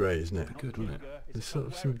 Oh, it's great, isn't it? Good, wouldn't it? There's sort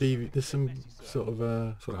of some sort of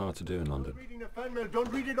hard to do in London. Don't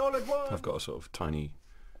read it all at once. I've got a sort of tiny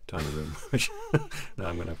room. Which now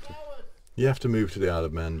I'm going to have to. You have to move to the Isle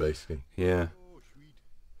of Man, basically. Yeah.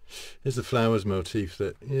 There's the flowers motif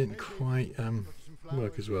that didn't quite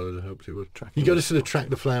work as well as I hoped it would. You got to sort of track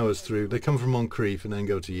the flowers through. They come from Moncrief and then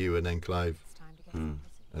go to you and then Clive, and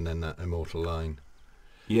then that immortal line.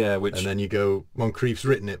 Yeah, and then you go. Moncrief's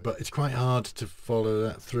written it, but it's quite hard to follow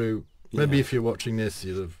that through. Maybe if you're watching this,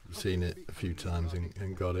 you'll have seen it a few times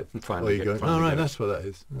and got it. Or you go, oh right, that's what that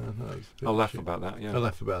is. I'll laugh about that. Yeah, I'll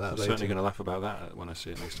laugh about that I'm later. certainly going to laugh about that when I see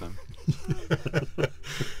it next time.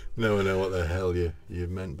 No one know what the hell you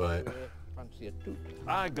meant by it.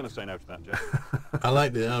 I'm going to say no to that, Jeff.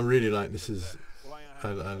 I really like this.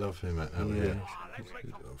 I love him.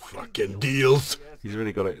 Fucking deals. He's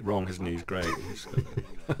really got it wrong, hasn't he? He's great.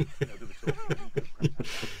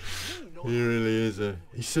 He really is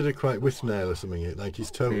he's sort of quite Withnail or something. Like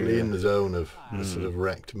he's totally in the zone of a sort of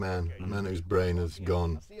wrecked man, a man whose brain has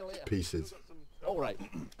gone to pieces. All right.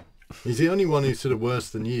 He's the only one who's sort of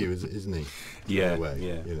worse than you, isn't he? Yeah. In a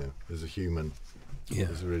way, as a human. Yeah.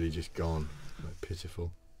 He's really just gone. Like,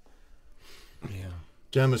 pitiful. Yeah.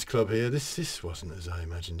 Jammers Club here. This wasn't as I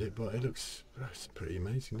imagined it, but it's pretty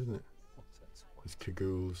amazing, doesn't it? There's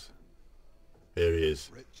Cagoules. Here he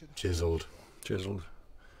is, chiseled.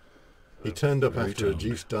 He turned up after a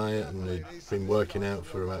juice diet and he'd been working out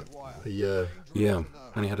for about a year. Yeah,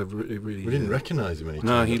 and he had a really... We didn't recognise him when he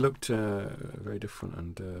No, turned he up. looked very different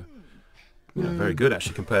and very good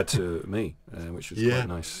actually compared to me, which was quite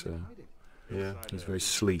nice. He was very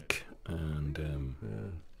sleek and...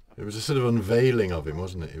 It was a sort of unveiling of him,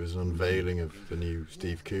 wasn't it? It was an unveiling of the new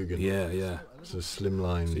Steve Coogan. Yeah. Sort of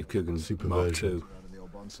slimline Steve Coogan super Mark version.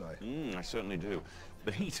 I certainly do.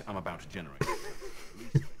 The heat I'm about to generate.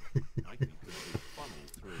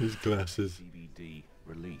 His glasses. DVD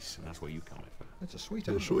release, and that's where you come in. That's a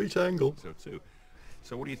sweet angle. So too.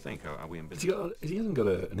 So what do you think? Are we in business? He hasn't got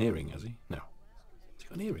an earring, has he? No. Has he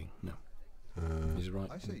got an earring? No. He's right.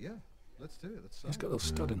 I say, yeah. Let's do it. Let's He's got a little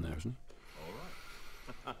stud in there, hasn't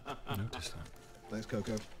he? All right. I noticed that. Thanks,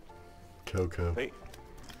 Coco. Coco. Pete,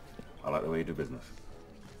 I like the way you do business.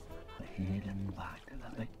 Heading back to the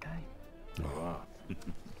big game. Oh.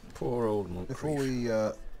 Poor old Moncrief. Before we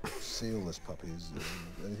seal this puppy, is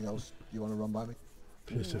anything else you want to run by me?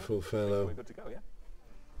 Pitiful fellow. We're good to go, yeah?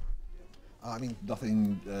 I mean,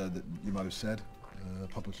 nothing that you might have said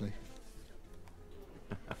publicly.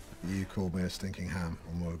 You called me a stinking ham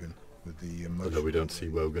on Wogan with the emotion. Although we don't see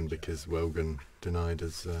Wogan because Wogan denied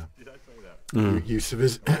his use of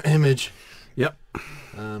his image. Yep.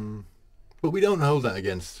 But we don't hold that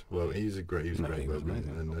against. Well, he was a great was Wogan,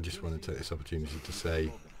 amazing. and I just want to take this opportunity to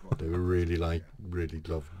say they were really loved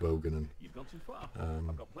Wogan and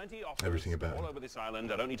everything about all him. over this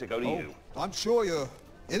island. I don't need to go to you. I'm sure you're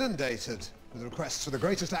inundated with requests for the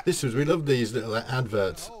greatest act. We loved these little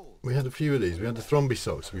adverts. We had a few of these. We had the Thromby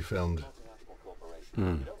socks we filmed.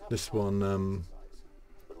 This one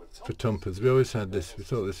for Tumpers. We always had this. We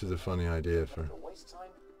thought this was a funny idea for.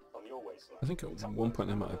 I think at one point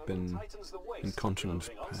they might have been incontinence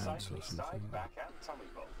pads or something.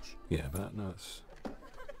 Yeah, but no, it's...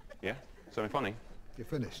 Yeah? Something funny? You're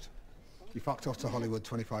finished. You fucked off to Hollywood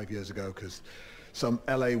 25 years ago because some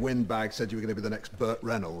LA windbag said you were going to be the next Burt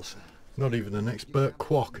Reynolds. Not even the next Burt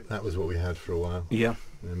Kwok. That was what we had for a while. Yeah.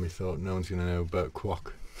 And then we thought no one's going to know Burt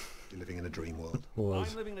Kwok. You're living in a dream world.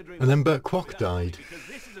 Was. And then Burt Kwok died.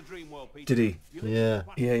 Did he? Yeah.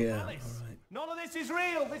 Yeah. Right. None of this is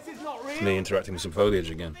real. This is not real. Me interacting with some foliage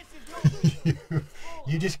again.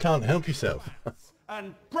 You just can't help yourself.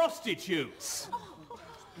 And prostitutes.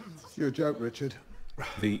 You're a joke, Richard.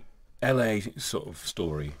 The LA sort of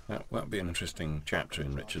story. That'd be an interesting chapter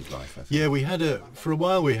in Richard's life, I think. Yeah, we had for a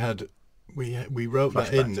while we wrote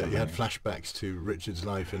that in, that you had haven't flashbacks to Richard's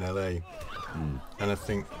life in LA. And I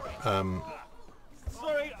think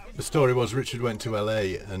the story was Richard went to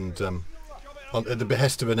LA and at the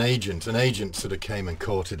behest of an agent sort of came and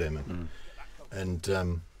courted him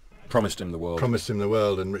and promised him the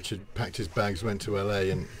world. And Richard packed his bags, went to LA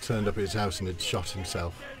and turned up at his house and had shot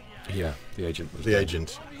himself. Yeah, the agent was the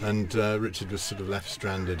agent. And Richard was sort of left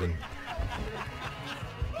stranded and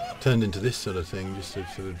turned into this sort of thing, just a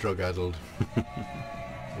sort of drug-addled.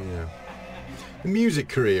 Yeah. The music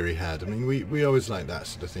career he had. I mean, we always liked that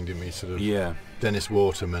sort of thing, didn't we? Sort of. Yeah. Dennis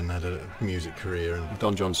Waterman had a music career, and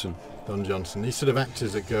Don Johnson. These sort of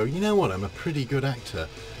actors that go, you know what? I'm a pretty good actor,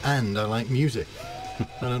 and I like music. I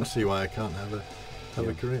don't see why I can't have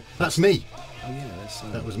a career. That's me. Oh yeah,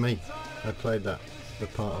 that was me. I played the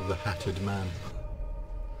part of the hatted man.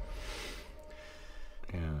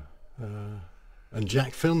 Yeah. And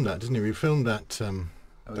Jack filmed that, didn't he? We filmed that. That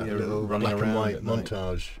little black and white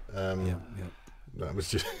montage. Yeah. That was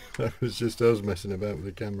just us messing about with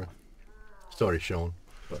the camera. Sorry, Sean,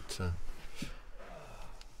 but.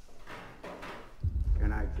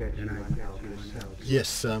 Can I get you yourself?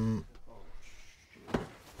 Yes.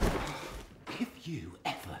 If you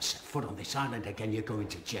ever set foot on this island again, you're going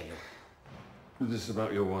to jail. This is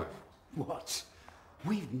about your wife. What?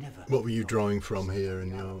 We've never. What were you drawing from here in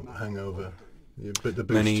your hangover? But the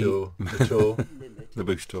Bush tour, the tour, the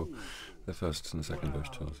Bush tour, the first and the second Bush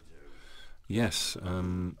tours. Yes,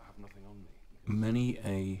 many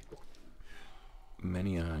a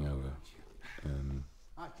hangover.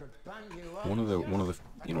 One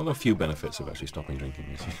of the few benefits of actually stopping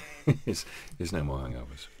drinking is no more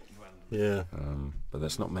hangovers. Yeah. But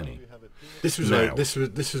that's not many. This was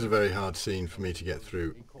a very hard scene for me to get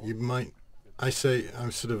through. I say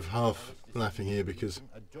I'm sort of half laughing here because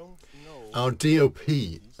our DOP,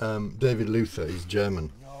 David Luther, is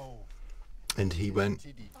German, and he went.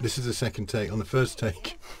 This is the second take. On the first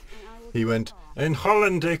take, he went. In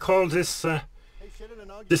Holland, they call this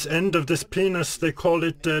end of this penis. They call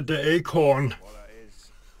it the acorn.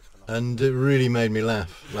 And it really made me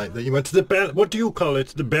laugh. Like that, you went to the bell. What do you call it?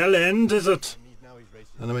 The bell end, is it?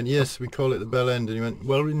 And I went, yes, we call it the bell end. And he went,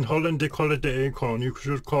 well, in Holland they call it the acorn. You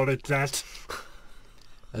should call it that.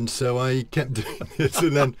 And so I kept doing this,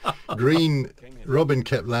 and then Robin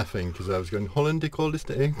kept laughing because I was going, Holland they call this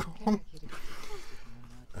the acorn.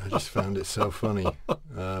 I just found it so funny.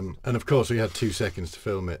 And of course we had 2 seconds to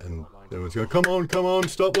film it, and everyone was going, come on,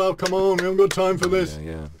 stop loud, come on, we haven't got time for this.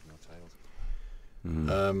 Yeah.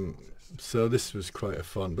 So this was quite a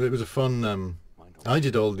fun, but it was a fun. I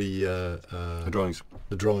did all the drawings.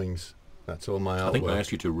 The drawings. That's all my artwork. I think I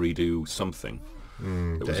asked you to redo something.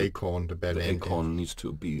 The acorn, the bell end. The acorn needs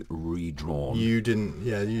to be redrawn. You didn't.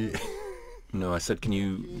 Yeah, you. No, I said, can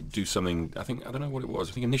you do something? I don't know what it was.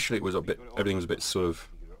 I think initially it was a bit. Everything was a bit sort of.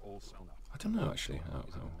 I don't know actually.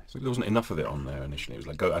 There wasn't enough of it on there initially. It was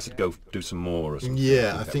like go. I said go do some more or something.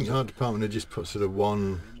 Yeah, I think art department had just put sort of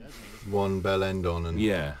one bell end on and.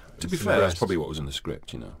 Yeah. To be fair, that's probably what was in the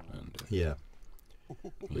script, you know. And, yeah.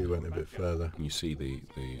 We went a bit further. And you see the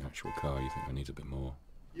actual car. You think I need a bit more.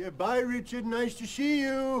 Yeah, bye, Richard. Nice to see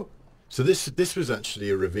you. So this was actually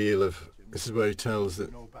a reveal of. This is where he tells that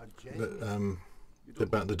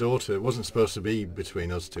about the daughter. It wasn't supposed to be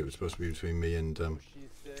between us two. It was supposed to be between me and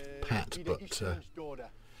Pat, but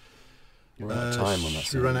we ran out of time on that.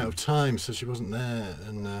 She ran out of time, so she wasn't there,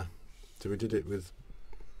 and so we did it with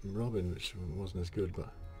Robin, which wasn't as good. But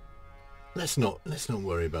let's not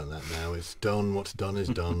worry about that now. It's done. What's done is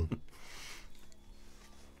done.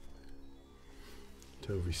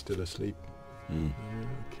 Toby's still asleep.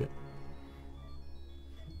 Okay.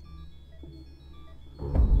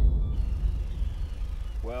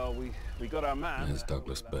 Well, we got our man. There's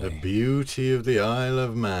Douglas Bay. The beauty of the Isle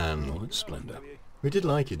of Man. Oh, it's splendor. We did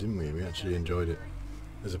like it, didn't we? We actually enjoyed it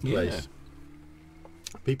as a place.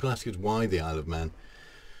 Yeah. People ask us why the Isle of Man.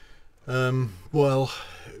 Well,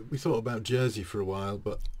 we thought about Jersey for a while,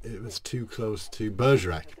 but it was too close to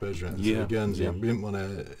Bergerac. Yeah. Guernsey. Yeah. We didn't want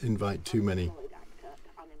to invite too many.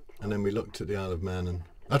 And then we looked at the Isle of Man, and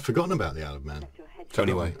I'd forgotten about the Isle of Man.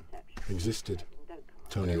 Tony Way existed.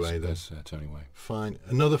 Tony Way, there's Tony Way. Fine.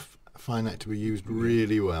 Another fine actor we used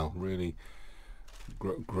really well. Really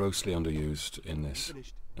grossly underused in this.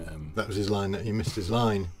 That was his line. He missed his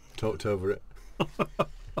line. Talked over it.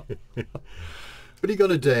 But he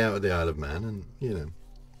got a day out of the Isle of Man, and you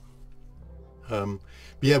know.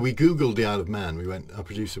 Yeah, we googled the Isle of Man. We went. Our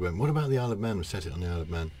producer went, "What about the Isle of Man? We set it on the Isle of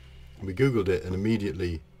Man." And we googled it, and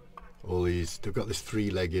immediately, all these. They've got this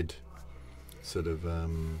three-legged, sort of.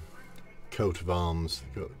 Coat of arms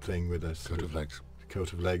thing with a coat of legs.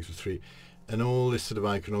 Coat of legs with three, and all this sort of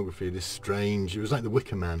iconography, this strange. It was like the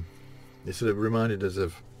Wicker Man. It sort of reminded us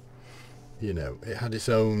of, you know, it had its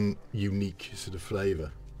own unique sort of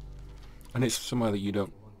flavour. And it's somewhere that you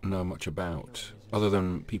don't know much about, other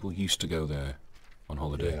than people used to go there on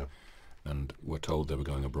holiday, and were told they were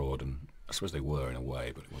going abroad, and I suppose they were in a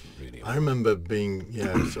way, but it wasn't really. I remember being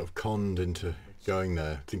sort of conned into going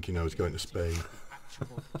there, thinking I was going to Spain.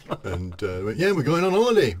 And yeah, we're going on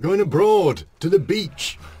holiday, going abroad to the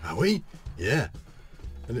beach. Are we? Yeah.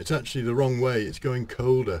 And it's actually the wrong way. It's going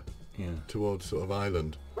colder towards sort of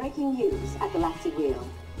Ireland. Breaking news at the Laxey Wheel.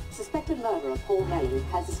 Suspected murderer Paul Melly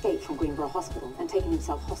has escaped from Greenborough Hospital and taken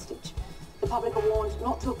himself hostage. The public are warned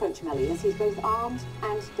not to approach Melly as he's both armed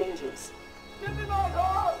and dangerous.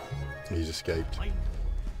 He's escaped.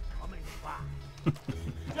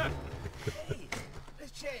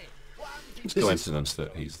 It's a coincidence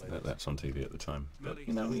that that's on TV at the time. But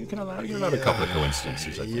you know, you're allowed a couple of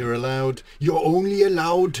coincidences. I think. You're only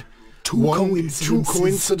allowed two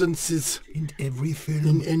coincidences in every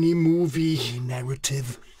film, in any movie, any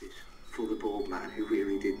narrative. For the bald man who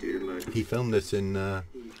really did do the murder. He filmed this in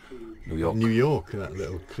New York. New York. That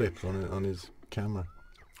little clip on his camera,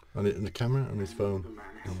 on his phone.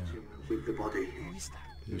 Yeah. With the body.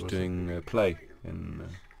 He was doing a play in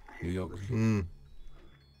New York.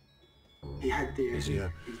 He had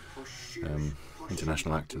the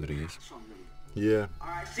international actor that he is. Yeah.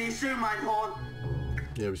 Alright, see you soon, Mindhorn.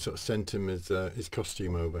 Yeah, we sort of sent him his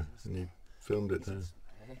costume over, and he filmed it there.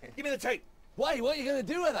 Give me the tape. Why? What are you going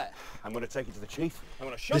to do with it? I'm going to take it to the chief. I'm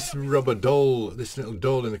going to show this rubber doll, this little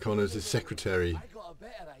doll in the corner is his secretary. I got a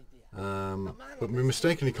better idea. But we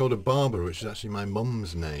mistakenly called her Barbara, which is actually my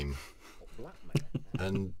mum's name.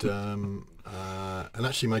 And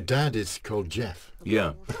actually my dad is called Jeff.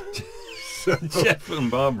 Yeah. So Jeff and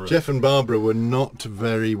Barbara. Jeff and Barbara were not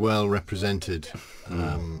very well represented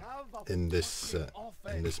in this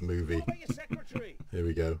movie. Here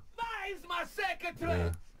we go. That is my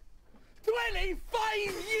secretary. 25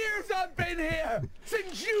 years I've been here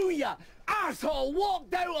since you asshole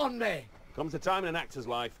walked out on me. Comes a time in an actor's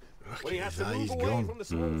life when he has to move away gone. from the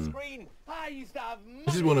small screen. I used to have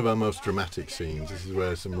This is one of our most dramatic scenes. This is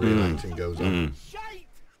where some real acting goes on.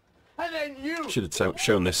 And then you Should have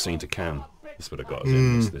shown this scene to Cam. This would have got us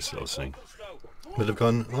in this little scene. Would have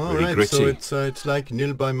gone. All Really right, gritty. so it's like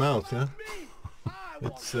nil by mouth, yeah.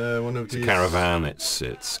 It's one of It's a these. caravan.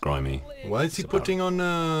 It's grimy. Why is he putting on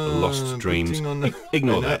Lost Dreams?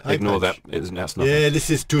 Ignore that. Eye Ignore patch? that. That's nothing. Yeah, this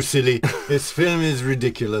is too silly. This film is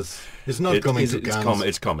ridiculous. It's not coming to Cannes.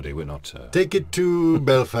 It's comedy. We're not. Take it to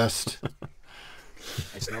Belfast.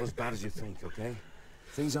 It's not as bad as you think, okay?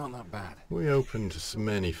 Things aren't that bad. We opened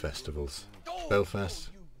many festivals. Belfast.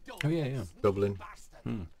 Oh yeah. Dublin.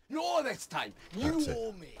 No, this time you That's it.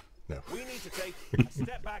 owe me. No. We need to take a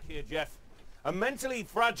step back here, Jeff. A mentally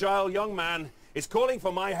fragile young man is calling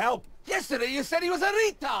for my help. Yesterday you said he was a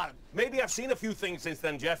retard. Maybe I've seen a few things since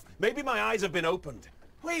then, Jeff. Maybe my eyes have been opened.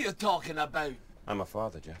 What are you talking about? I'm a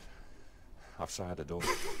father, Jeff. I've sired a daughter.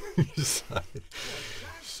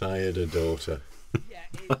 Sired a daughter.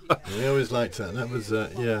 I always liked that. That was,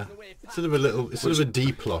 yeah, sort of a little, it's sort of a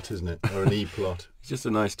D plot, isn't it, or an E plot? It's just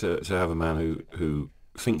nice to have a man who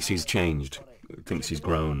thinks he's changed, thinks he's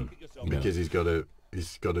grown, because he's got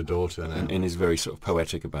a daughter now, and is very sort of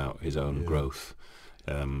poetic about his own growth.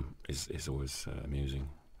 Is always amusing.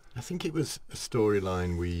 I think it was a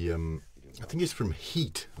storyline I think it's from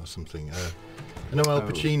Heat or something. I know Al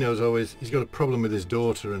Pacino's he's got a problem with his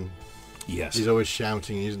daughter, and he's always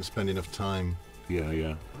shouting. He doesn't spend enough time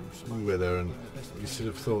with her, and you sort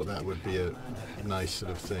of thought that would be a nice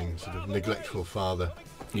sort of thing, sort of neglectful father.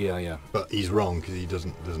 Yeah. But he's wrong because he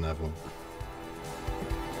doesn't have one.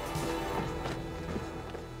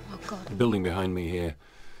 The building behind me here,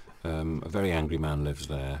 a very angry man lives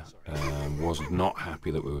there. Was not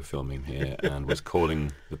happy that we were filming here and was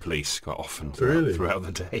calling the police quite often throughout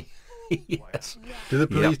the day. Yes. Did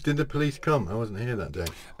the police come? I wasn't here that day.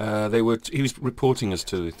 He was reporting us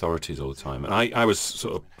to the authorities all the time, and I was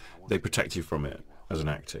sort of, they protect you from it as an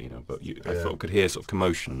actor, but I thought I could hear sort of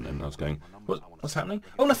commotion, and I was going, what's happening?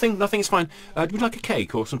 Oh, nothing, it's fine. Would you like a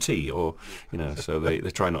cake or some tea, or so they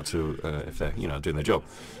try not to if they're doing their job.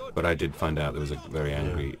 But I did find out there was a very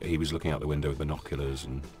angry. He was looking out the window with binoculars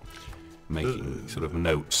and making sort of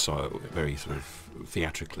notes, so very sort of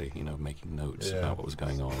theatrically, making notes about what was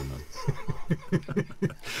going on.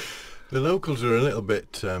 The locals were a little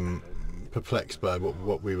bit perplexed by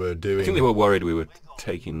what we were doing. I think they were worried we were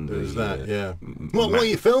taking the... What are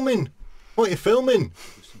you filming? What are you filming?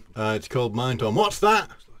 It's called Mindhorn. What's that?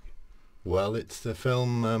 Well, it's the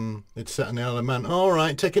film, it's set in the Isle of Man. All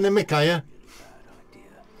right, taking a mick, are you?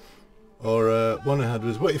 Or one I had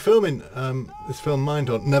was, what are you filming? This film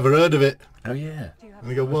Mindhorn. Never heard of it. Oh, yeah. And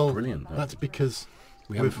we go, well, brilliant. That's because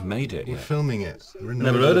we haven't made it yet. We're filming it.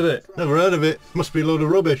 Never heard of it. Never heard of it. Must be a load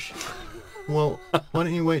of rubbish. Well, why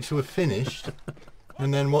don't you wait till we're finished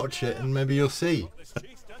and then watch it, and maybe you'll see.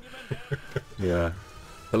 Yeah.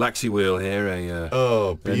 The Laxey wheel here,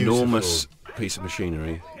 enormous piece of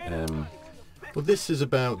machinery. Well, this is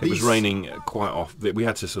about... It was raining quite often. We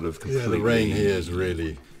had to sort of completely... Yeah, the rain here is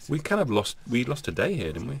really... We kind of lost a day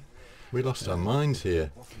here, didn't we? We lost our minds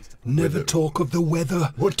here. Never talk of the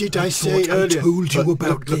weather. What did I say earlier? I told you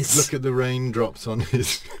about this. Look at the raindrops on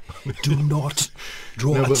his... Do not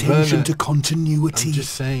draw attention to continuity. I'm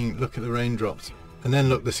just saying, look at the raindrops. And then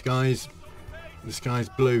look, the sky's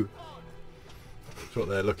blue. That's what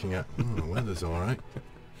they're looking at. Oh, the weather's all right.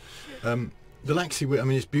 The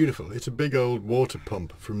Laxey, it's beautiful. It's a big old water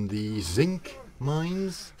pump from the zinc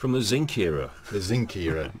mines. From the zinc era. The zinc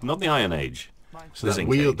era. Not the Iron Age. So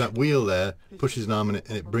that wheel there pushes an arm in it,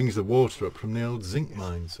 and it brings the water up from the old zinc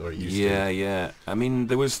mines, or it used to. Yeah. I mean,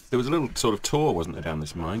 there was a little sort of tour, wasn't there, down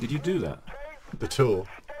this mine? Did you do that? The tour?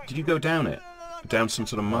 Did you go down it? Down some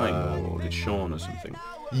sort of mine, or did Sean or something?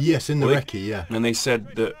 Yes, in the recce, yeah. And they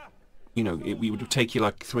said that, it would take you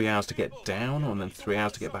like 3 hours to get down, and then 3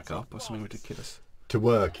 hours to get back up, or something ridiculous. To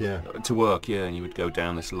work, yeah. And you would go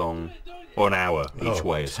down this long, or an hour each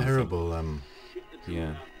way or something. Terrible,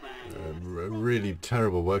 yeah. Really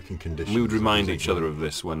terrible working conditions. We would remind each other of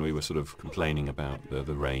this when we were sort of complaining about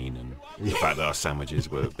the rain and the fact that our sandwiches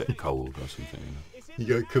were a bit cold or something.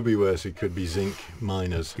 It could be worse. It could be zinc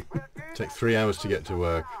miners. Take 3 hours to get to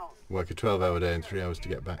work a 12-hour day and 3 hours to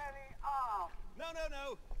get back.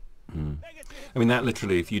 I mean, that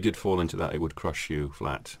literally, if you did fall into that, it would crush you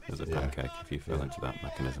flat as a pancake if you fell into that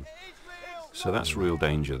mechanism. So that's real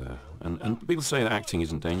danger there. And people say that acting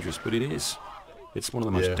isn't dangerous, but it is. It's one of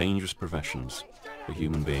the most dangerous professions a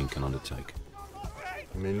human being can undertake.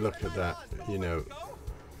 I mean, look at that,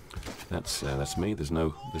 That's me. There's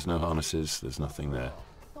no harnesses. There's nothing there.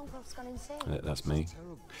 That's me.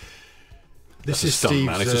 This is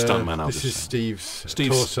Steve's. It's a stuntman. This is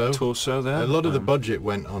Steve's torso there. A lot of the budget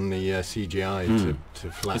went on the CGI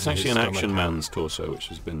to flatten. It's actually his an action stomach man's torso, which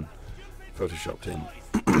has been photoshopped in.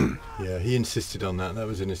 Yeah, he insisted on that. That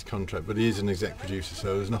was in his contract, but he is an exec producer,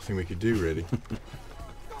 so there's nothing we could do really.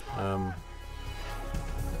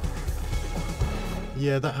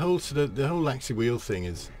 Yeah, that whole the whole Laxey wheel thing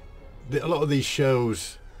is. A lot of these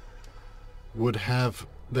shows would have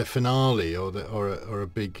their finale or a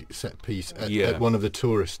big set piece at one of the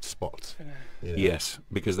tourist spots. Yes,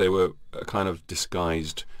 because they were a kind of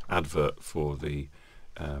disguised advert for the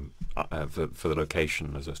for the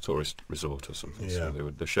location as a tourist resort or something. So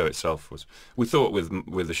the show itself was. We thought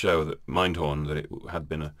with the show that Mindhorn that it had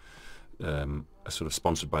been are sort of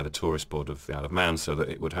sponsored by the tourist board of the Isle of Man, so that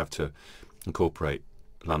it would have to incorporate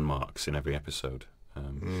landmarks in every episode.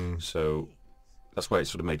 So that's why it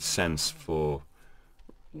sort of made sense for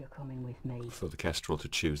You're coming with me. for the Kestrel to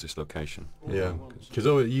choose this location. Yeah, because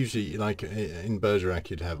usually, like in Bergerac,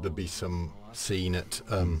 there'd be some scene at,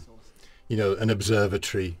 you know, an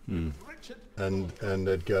observatory, and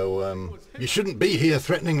they'd go, "You shouldn't be here,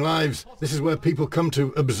 threatening lives. This is where people come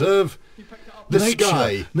to observe the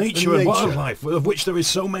sky, nature and wildlife, of which there is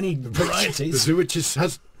so many varieties."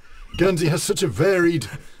 Guernsey has such a varied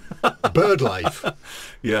bird life.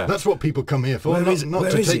 Yeah, that's what people come here for,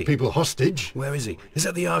 not to take people hostage. Where is he? Is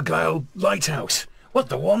that the Argyle Lighthouse? What,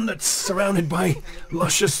 the one that's surrounded by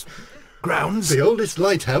luscious grounds? The oldest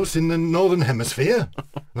lighthouse in the Northern Hemisphere.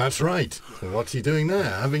 That's right. So what's he doing there?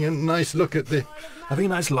 Having a nice look at the... Having a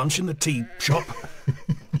nice lunch in the tea shop?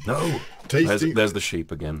 No. Tasting. There's the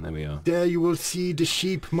sheep again. There we are. There you will see the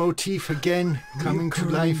sheep motif again, coming to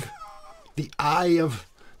life. The eye of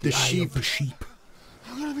the sheep.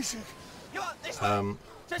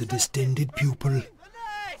 The distended pupil.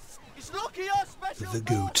 The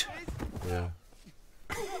goat. Yeah.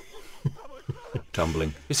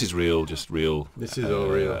 Tumbling. This is real, just real. This is all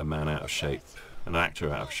real. A man out of shape, an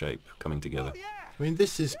actor out of shape, coming together. I mean,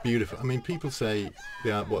 this is beautiful. I mean, people say,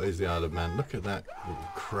 what is the Isle of Man? Look at that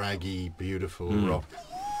craggy, beautiful rock.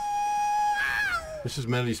 This was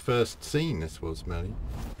Melly's first scene, this was Melly.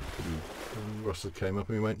 And Russell came up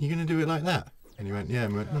and we went, "You going to do it like that?" And he went, "Yeah."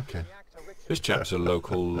 And we went, "Okay." This chap's a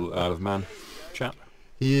local Isle of Man chap.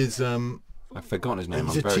 He is... I've forgotten his name.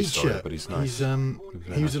 He's I'm a very teacher. sorry, but he's nice.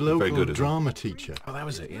 He was a local drama teacher. Oh, that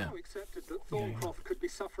was it, yeah.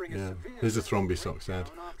 Yeah. There's a Thrombisox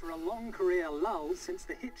ad. After a long career lull since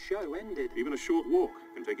the hit show ended. Even a short walk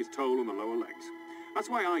can take its toll on the lower legs. That's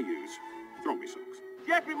why I use Thrombisox.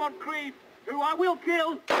 Jeffrey Moncrief, who I will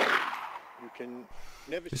kill! You can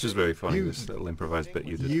never... This is very funny, this little improvised bit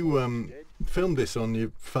you did. You filmed this on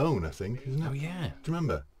your phone, I think, isn't it? Oh, yeah. Do you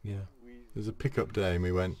remember? Yeah. There's a pickup day and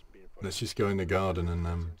we went, let's just go in the garden and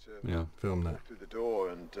film that. Through the door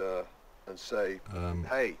and say,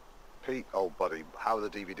 "Hey, Pete, old buddy, how are the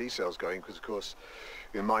DVD sales going?" Because of course,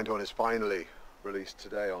 Mindhorn is finally released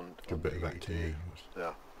today on A bit of acting.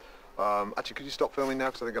 Yeah. Actually, could you stop filming now?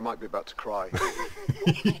 Because I think I might be about to cry.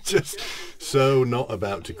 Just so not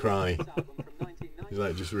about to cry. He's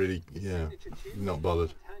like just really, not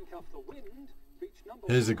bothered.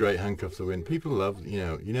 Here's a great Handcuff the Wind. People love,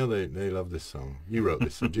 they love this song. You wrote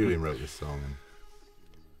this song. Julian wrote this song.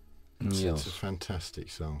 And it's a fantastic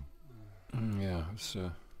song. Yeah, it's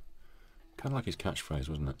kind of like his catchphrase,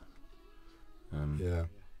 wasn't it? Yeah.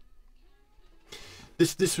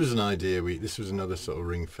 This was an idea. This was another sort of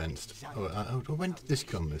ring fenced. When did this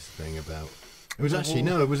come? This thing about? It was actually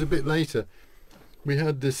it was a bit later. We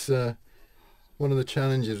had this. One of the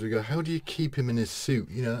challenges. We go, how do you keep him in his suit?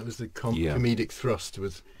 That was the comedic thrust,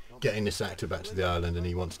 was getting this actor back to the island, and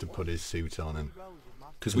he wants to put his suit on. And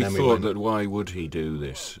because we thought that why would he do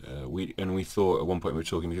this? We thought at one point we were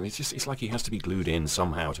talking. It's like he has to be glued in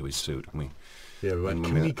somehow to his suit. And we went,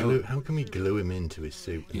 how can we glue him into his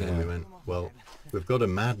suit? And then we went, well, we've got a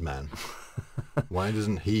madman. Why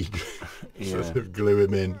doesn't he sort of glue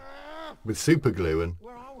him in with super glue? And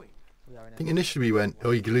I think initially we went,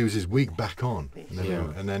 he glues his wig back on.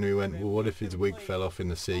 And then we went, well, what if his wig fell off in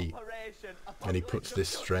the sea and he puts this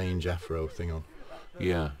strange afro thing on?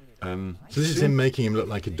 Yeah. So this is him making him look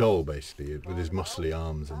like a doll, basically, with his muscly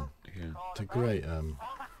arms. And it's a great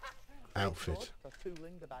outfit.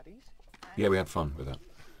 Yeah, we had fun with that.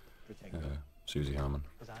 Susie Harmon.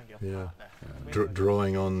 Yeah.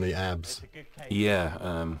 Drawing on the abs.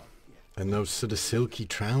 Yeah. And those sort of silky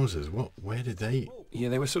trousers. Where did they... Yeah,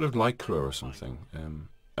 they were sort of lycra or something.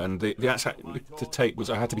 And the tape was...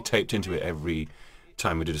 I had to be taped into it every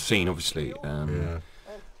time we did a scene, obviously. And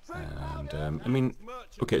I mean,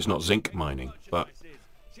 okay, it's not zinc mining, but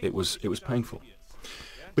it was painful.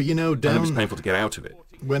 But and it was painful to get out of it.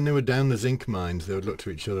 When they were down the zinc mines, they would look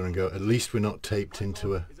to each other and go, "At least we're not taped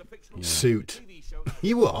into a suit."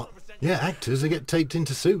 You what? Yeah, actors, they get taped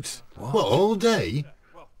into suits. What, all day?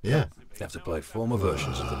 Yeah. They have to play former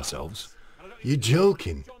versions of themselves. You're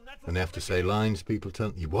joking. And they have to say lines, people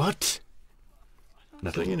tell you, what?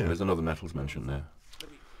 Nettles, there's another Nettles mention there.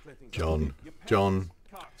 John.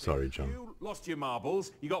 Sorry, John. You lost your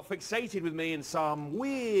marbles. You got fixated with me in some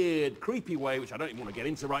weird, creepy way, which I don't even want to get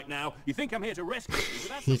into right now. You think I'm here to rescue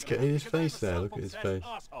you? He's getting his face there. Look at his face.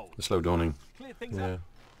 The slow dawning. Yeah.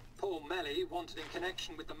 Paul Melly, wanted in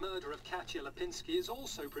connection with the murder of Katya Lipinski, is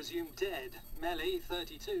also presumed dead. Melly,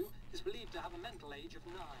 32, is believed to have a mental age of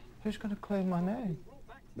 9. Who's going to claim my name?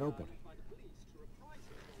 Nobody.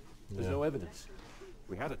 There's no evidence.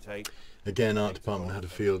 We had a tape. Again, art department had a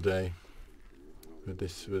field day with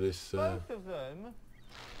this Both of them?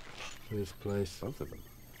 this place. Both of them?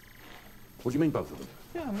 What do you mean, both of them?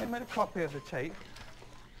 Yeah, I made a copy of the tape.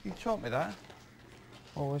 You taught me that.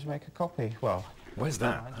 Always make a copy. Well, where's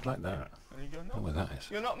that? I'd like that. I don't know where that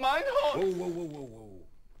is. You're not Mindhorn! Whoa, whoa, whoa, whoa, whoa.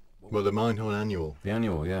 Well, the Mindhorn annual. The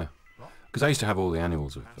annual, yeah. Because I used to have all the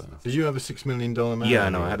annuals of. Did you have a $6 million man? Yeah,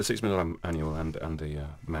 no, I had a $6 million annual and the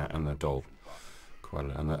and the doll, quite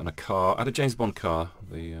and a car. I had a James Bond car.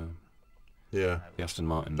 The Aston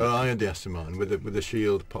Martin. Oh, I had the Aston Martin with the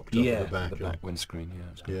shield popped up at the back. The back windscreen.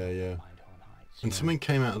 Yeah. Yeah. And something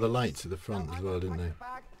came out of the lights at the front as well, didn't they?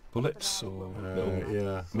 Bullets or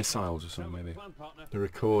missiles or something maybe. The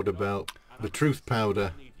recorder belt, the truth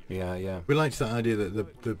powder. Yeah. We liked that idea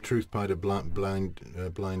that the truth powder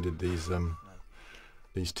blinded these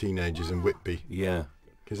teenagers in Whitby. Yeah.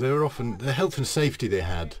 Because they were often the health and safety they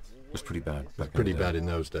had was pretty bad. Pretty bad in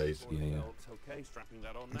those days. Yeah.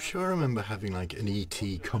 I'm sure I remember having like an ET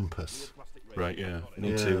compass. Right. Yeah. An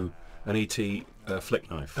ET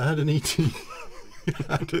flick knife. I had an ET.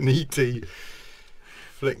 I had an ET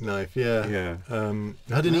flick knife. Yeah. Yeah. I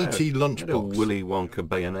had an ET lunchbox. A Willy Wonka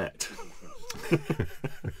bayonet.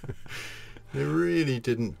 They really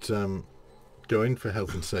didn't go in for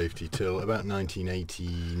health and safety till about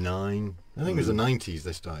 1989. I think it was the 90s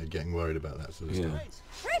they started getting worried about that sort of stuff.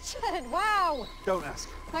 Richard, wow! Don't ask.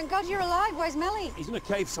 Thank God you're alive. Where's Melly? He's in a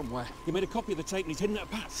cave somewhere. He made a copy of the tape and he's hidden at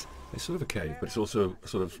Pat's. It's sort of a cave, but it's also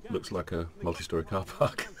sort of looks like a multi-story car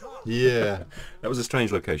park. Yeah. That was a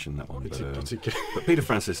strange location, that one. But Peter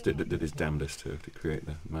Francis did his damnedest to create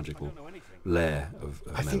the magical lair of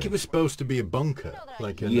I think it was supposed to be a bunker,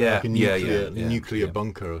 like a nuclear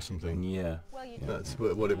bunker or something. Yeah. That's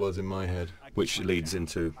what it was in my head. Which leads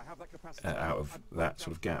into out of that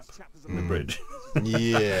sort of gap in the bridge.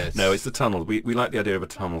 Yes. No, it's the tunnel. We like the idea of a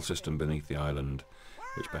tunnel system beneath the island,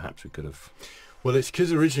 which perhaps we could have. Well, it's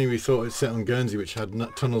because originally we thought it was set on Guernsey, which had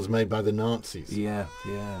tunnels made by the Nazis. Yeah.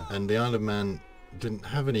 And the Isle of Man didn't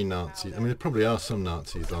have any Nazis. I mean, there probably are some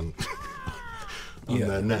Nazis on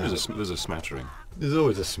there now. There's a smattering. There's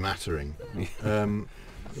always a smattering.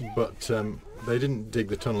 But they didn't dig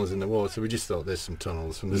the tunnels in the wall, so we just thought there's some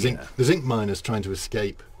tunnels from the zinc miners trying to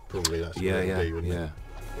escape. Probably that's what it would be, wouldn't it? You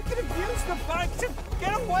could have used the bike to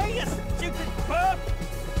get away, you stupid perp!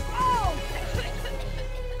 Oh!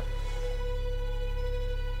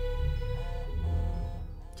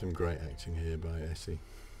 Some great acting here by Essie.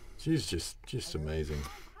 She's just amazing.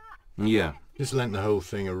 Yeah. Just lent the whole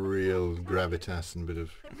thing a real gravitas and bit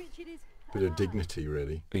of dignity,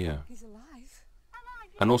 really. Yeah. He's alive.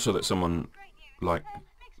 And also that someone like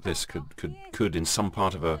this could in some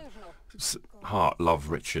part of her heart love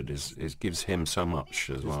Richard is gives him so much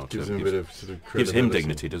as well. Gives him a bit of sort of gives him credibility.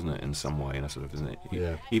 dignity, doesn't it? In some way, sort of, isn't it?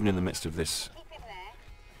 Yeah. Even in the midst of this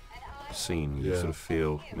scene, you sort of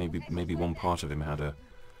feel maybe one part of him had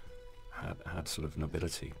sort of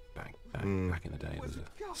nobility back in the day. There's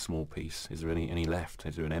a small piece. Is there any left?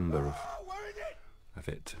 Is there an ember of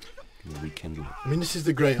it? Can you rekindle it? I mean, this is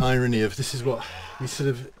the great irony of this is what we sort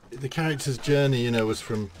of the character's journey, was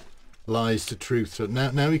from lies to truth. So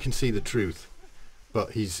now he can see the truth,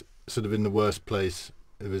 but he's sort of in the worst place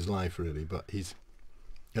of his life, really. But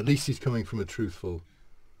at least he's coming from a truthful.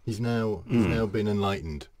 He's now been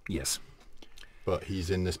enlightened. Yes. But he's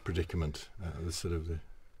in this predicament. The sort of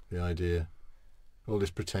the idea, all this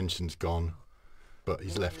pretension's gone, but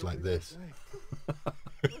he's left like this. Come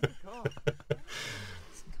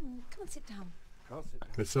on, sit down.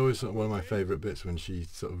 It's always sort of one of my favourite bits when she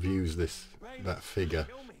sort of views that figure.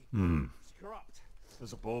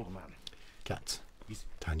 There's a bald man. Cats.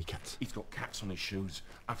 Tiny cats. He's got cats on his shoes.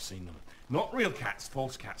 I've seen them. Not real cats,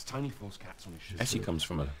 false cats, tiny false cats on his shoes. Essie comes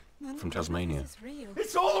from Tasmania.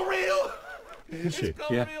 It's all real! Is she?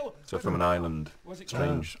 Yeah. So from an island,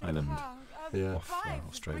 strange island off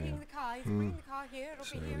Australia.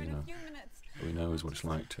 So he knows what it's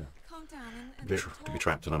like to be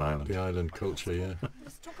trapped on an island. The island culture, yeah.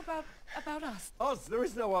 Let's talk about us. Oz, there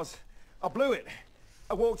is no Oz. I blew it.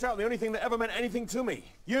 I walked out, the only thing that ever meant anything to me.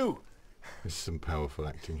 You. There's some powerful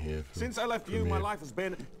acting here. Since I left you, my life has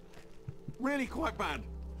been really quite bad.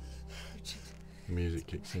 The music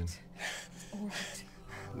kicks in. All right.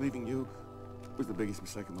 Leaving you was the biggest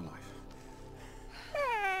mistake of my life.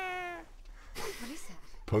 What is that?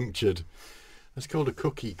 Punctured. That's called a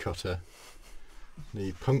cookie cutter.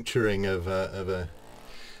 The puncturing of a.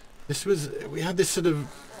 We had this sort of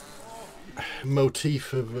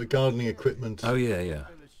motif of gardening equipment. Oh yeah.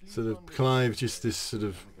 Sort of Clive, just this sort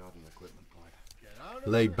of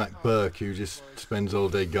laid-back Burke who just spends all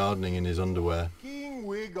day gardening in his underwear.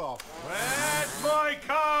 wig off. Where's my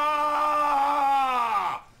car?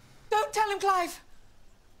 Don't tell him, Clive.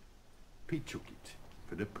 Pete took it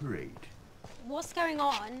for the parade. What's going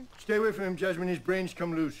on? Stay away from him, Jasmine. His brains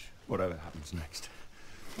come loose. Whatever happens next,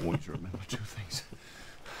 I want you to remember 2 things.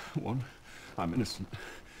 1, I'm innocent.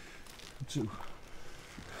 2,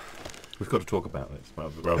 we've got to talk about this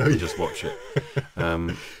rather than just watch it.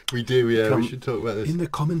 We do, yeah. We should talk about this. In the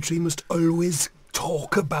commentary, must always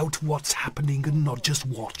talk about what's happening and not just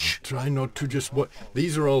watch. Try not to just watch.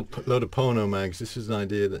 These are all a load of porno mags. This is an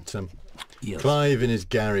idea that Yes. Clive in his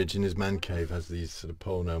garage, in his man cave, has these sort of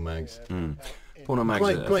porno mags. Porno mags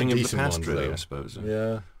are a quite thing of the decent past, ones, really, though. I suppose.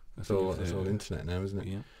 Yeah, it's all internet now, isn't it?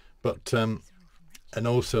 Yeah. But and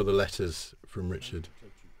also the letters from Richard.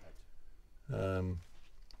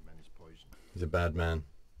 He's a bad man.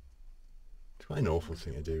 It's quite an awful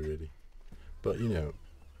thing to do, really. But you know,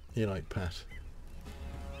 you like Pat.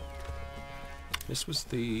 This was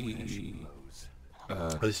the.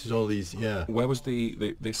 This is all these, yeah. Where was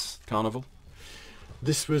this carnival?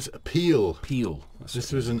 This was Peel. Peel.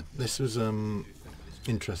 This was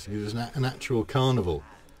interesting. It was an actual carnival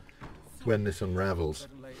when this unravels.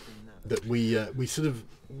 That we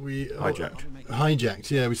hijacked.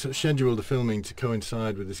 Yeah, we sort of scheduled the filming to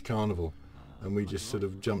coincide with this carnival, and we just sort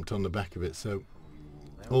of jumped on the back of it. So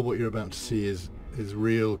all what you're about to see is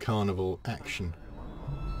real carnival action.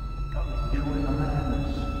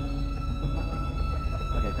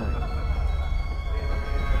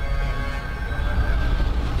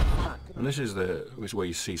 And this is where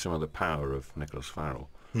you see some of the power of Nicholas Farrell,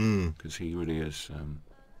 because he really is.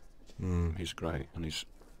 He's great, and he's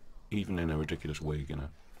even in a ridiculous wig, you know,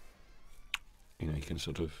 he can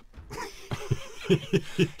sort of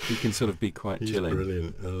he can sort of be quite He's chilling.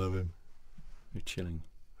 Brilliant. I love him. You're chilling.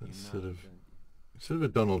 That's sort of a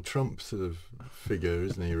Donald Trump sort of figure,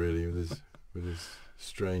 isn't he? Really, with his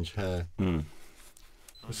strange hair.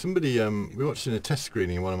 Somebody we watched in a test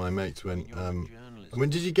screening, and one of my mates went, when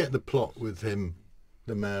did you get the plot with him,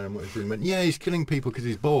 the mayor, and what he's doing? Went, yeah, he's killing people because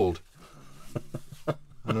he's bald.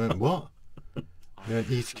 And I went, what? He went,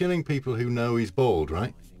 he's killing people who know he's bald,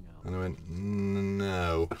 right? And I went,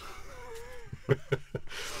 no.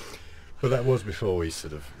 Well, that was before we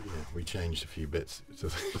sort of we changed a few bits so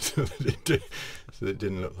that it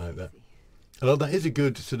didn't look like that. Although that is a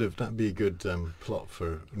good that'd be a good plot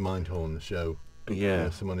for Mindhorn, the show. Yeah.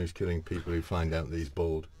 Someone who's killing people who find out that he's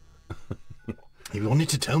bald. He wanted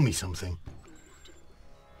to tell me something.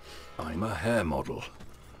 I'm a hair model.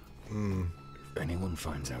 If anyone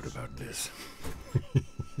finds out about this.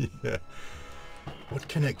 Yeah. What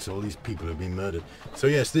connects all these people who've been murdered? So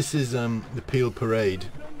yes, this is the Peel Parade.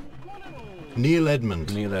 Neil Edmond,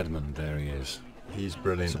 there he is. He's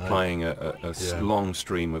brilliant. Supplying a long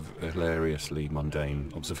stream of hilariously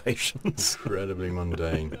mundane observations. Incredibly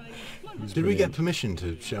mundane. Did we get permission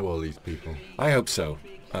to show all these people? I hope so.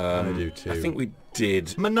 I do too. I think we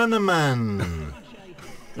did. Manana Man.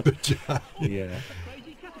 Yeah.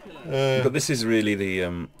 But this is really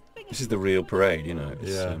the real parade, you know.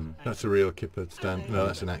 It's, that's a real kipper stand. No,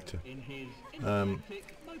 that's an actor.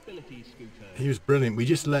 He was brilliant. We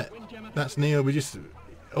just that's Neil. We just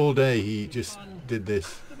all day he just did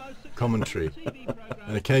this commentary,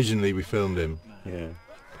 and occasionally we filmed him. Yeah.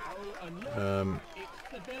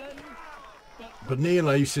 But Neil,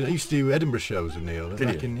 I used to do Edinburgh shows with Neil.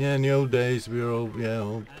 In the old days, we were all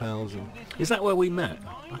pals. And is that where we met?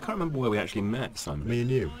 I can't remember where we actually met, Simon. Me and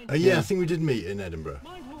you. Yeah, I think we did meet in Edinburgh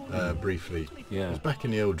briefly. Yeah. It was back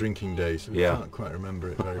in the old drinking days. So we can't quite remember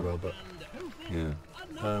it very well, but yeah.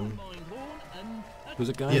 There was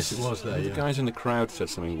a guy. Yes, it was there. The guys in the crowd said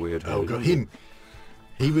something weird. Oh God, him.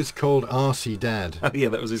 He was called RC Dad. Oh yeah,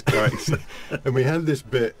 that was his character. And we had this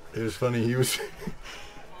bit. It was funny. He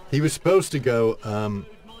was supposed to go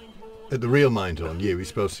at the real Mindhorn. He's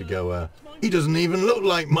supposed to go. He doesn't even look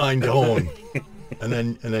like Mindhorn. and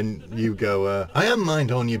then you go. I am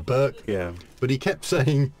Mindhorn, you Burke. Yeah. But he kept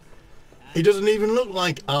saying, he doesn't even look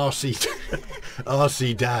like RC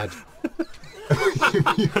Dad.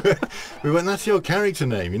 We went, that's your character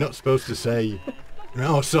name. You're not supposed to say,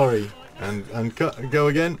 oh sorry, and go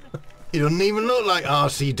again. He doesn't even look like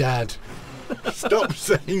RC Dad. Stop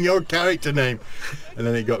saying your character name. And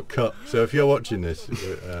then it got cut. So if you're watching this,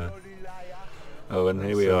 and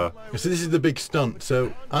here we are. So this is the big stunt.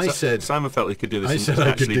 So I said Simon felt he could do this. I said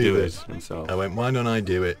I could do it this himself. I went, why don't I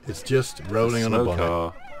do it? It's just rolling on a bonnet.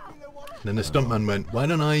 Car. And then the stuntman went, why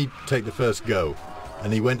don't I take the first go?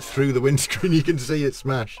 And he went through the windscreen. You can see it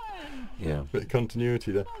smash. Yeah. Bit of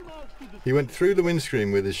continuity there. He went through the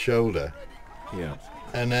windscreen with his shoulder. Yeah.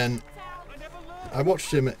 And then I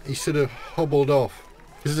watched him. He sort of hobbled off.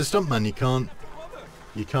 Because as a stuntman, you can't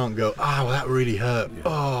You can't go, well, that really hurt. Yeah.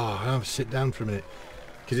 Oh, I'll sit down for a minute.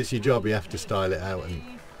 Because it's your job, you have to style it out. And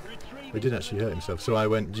he did actually hurt himself. So I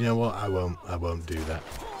went, do you know what? I won't do that.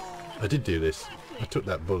 I did do this. I took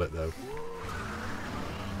that bullet though.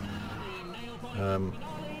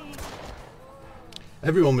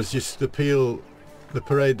 Everyone was just the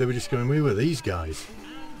parade. They were just going, "We were these guys."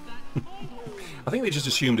 I think they just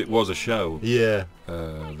assumed it was a show. Yeah.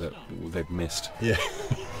 That they'd missed. Yeah.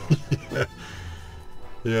 Yeah.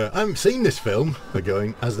 Yeah. I haven't seen this film. They're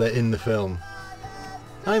going as they're in the film.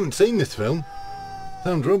 I haven't seen this film.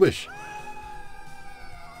 Sounds rubbish.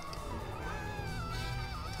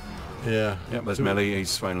 Yeah. Yeah. There's Melly.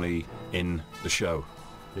 He's finally in the show.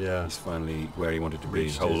 Yeah. He's finally where he wanted to be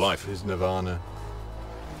his whole life. His nirvana.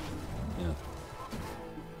 Yeah.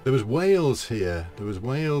 There was whales here. There was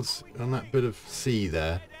whales on that bit of sea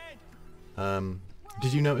there.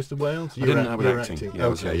 Did you notice the whales? I didn't have acting. Yeah,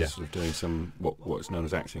 okay, I was sort of doing some what's known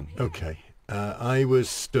as acting. Okay. I was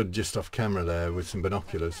stood just off camera there with some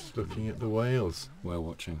binoculars, looking at the whales. Whale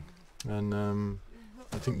watching. And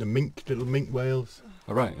I think the little mink whales.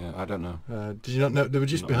 Oh, right. Yeah, I don't know. Did you not know? They were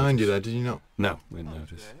just behind you there. Did you not? No, we didn't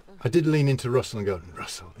notice. I did lean into Russell and go,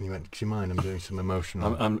 Russell, and he went, "Do you mind? I'm doing some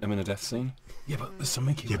emotional." I'm in a death scene. Yeah, but there's some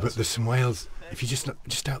minky whales. Yeah, but there's some whales. If you just look,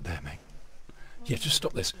 just out there, mate. Yeah, just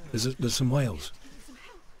stop this. There's some whales.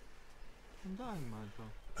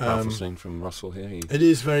 Powerful scene from Russell here. It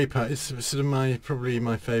is very powerful. It's sort of probably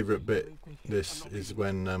my favourite bit. This is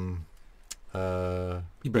when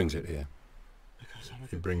he brings it here.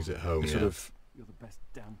 He brings it home. Sort of.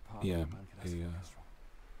 Yeah.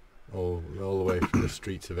 All the way from the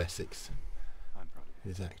streets of Essex.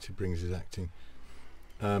 Brings his acting.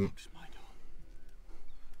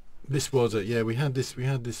 This was we had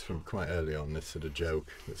this from quite early on. This sort of joke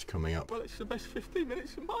that's coming up. Well, it's the best 15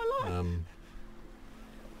 minutes of my life.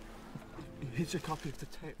 Here's a copy of the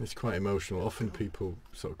tape. It's quite emotional. Often people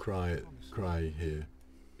sort of cry here.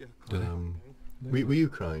 Were you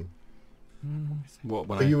crying? What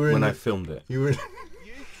when I filmed it? You were.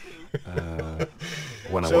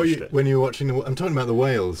 When I watched it. When you were watching I'm talking about the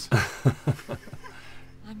whales.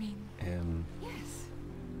 I mean, yes.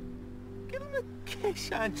 Give him a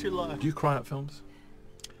kiss, Angela. Do you cry at films?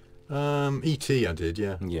 E.T. I did,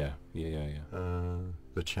 yeah. Yeah.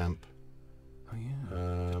 The Champ. Oh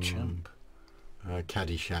yeah. The Champ.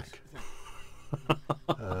 Caddyshack.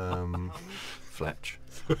 Fletch.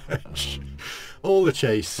 All the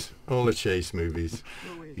chase movies.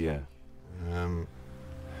 Yeah.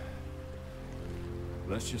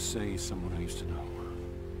 Let's just say someone I used to know.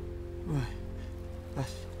 Right.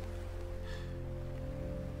 That's...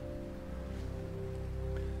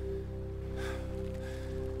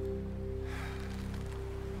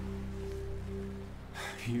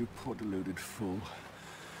 You poor deluded fool.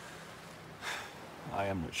 I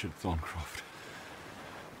am Richard Thorncroft.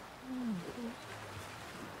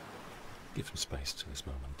 Give some space to this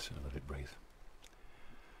moment. Let it breathe.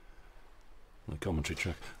 The commentary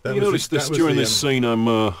track. You notice this during this scene. I'm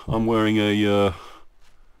wearing a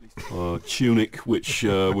tunic which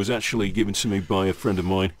was actually given to me by a friend of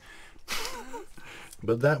mine.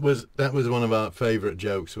 But that was one of our favourite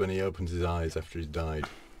jokes when he opens his eyes after he's died.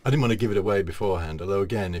 I didn't want to give it away beforehand. Although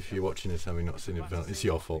again, if you're watching this having not seen it, it's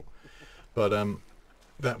your fault. But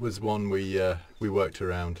that was one we worked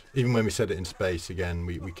around. Even when we said it in space again,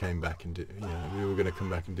 we came back and we were going to come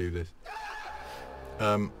back and do this.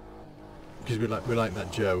 Because we like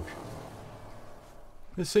that joke.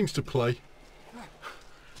 It seems to play.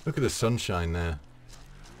 Look at the sunshine there.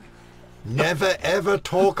 Never ever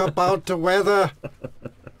talk about the weather.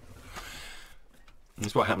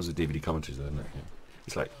 That's what happens with DVD commentaries, though, isn't it? Yeah.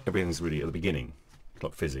 It's like everything's really at the beginning, it's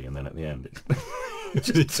like fizzy, and then at the end, it's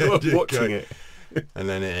just sort of watching it, and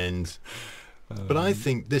then it ends. But I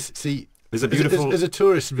think this. See, there's a beautiful. There's a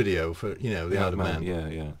tourist video for the Isle of Man.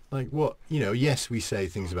 Yeah. Like what yes, we say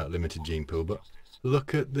things about limited gene pool, but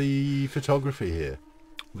look at the photography here.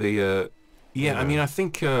 I mean, I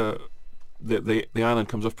think the island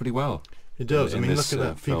comes off pretty well. It does. I mean, look at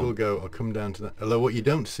that. People go, "I'll come down to that." Although what you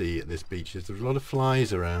don't see at this beach is there's a lot of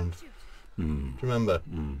flies around. Do you remember?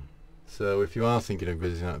 So if you are thinking of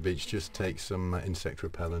visiting that beach, just take some insect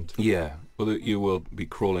repellent. Yeah. Well, you will be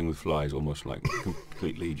crawling with flies, almost like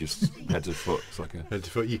completely just head to foot. It's like head to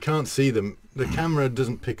foot. You can't see them. The camera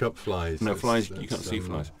doesn't pick up flies. No, flies. You can't see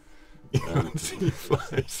flies. You can't see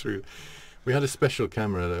flies through. We had a special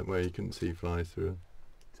camera where you couldn't see flies through.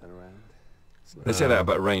 Turn around. They say that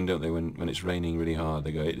about rain, don't they? When it's raining really hard,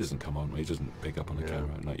 they go, it doesn't come on, it doesn't pick up on the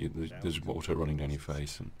camera. Like there's water running down your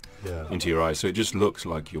face and into your eyes, so it just looks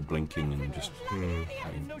like you're blinking and just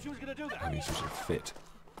having some sort of fit.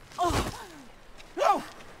 No!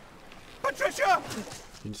 Patricia! You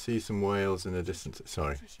can see some whales in the distance.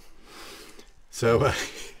 Sorry. So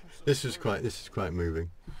this is quite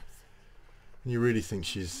moving. You really think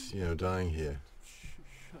she's, you know, dying here?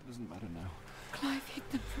 That doesn't matter now. Clive hid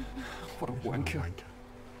them from me. What a wanker.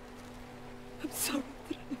 I'm sorry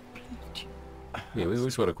that I believed you. Yeah, we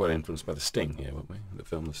always were quite influenced by The Sting here, weren't we? The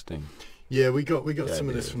film The Sting. Yeah, we got some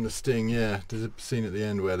of this from The Sting. Yeah, there's a scene at the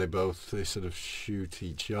end where they sort of shoot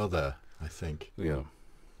each other, I think. Yeah.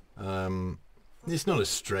 It's not a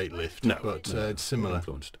straight lift, no, but no, it's similar.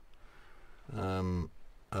 Influenced.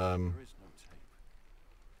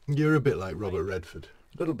 You're a bit like Robert Redford.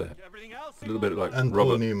 A little bit. A little bit like and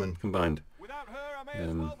Robert Paul Newman combined. Without her, I may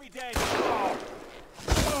as well be dead.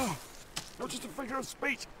 Oh. Not just a figure of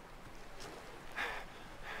speech.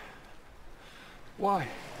 Why?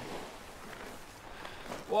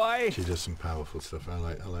 Why? She does some powerful stuff. I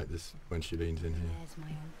like this when she leans in here. There's my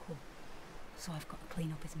uncle, so I've got to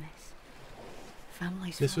clean up his mess.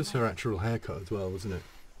 Family's This was her actual haircut as well, wasn't it?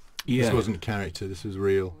 Yeah. This wasn't character. This was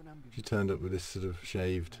real. She turned up with this sort of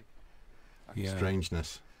shaved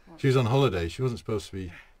strangeness. She was on holiday. She wasn't supposed to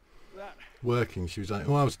be working. She was like,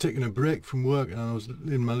 oh, I was taking a break from work and I was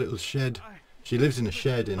in my little shed. She lives in a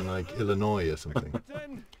shed in like Illinois or something.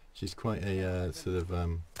 She's quite a sort of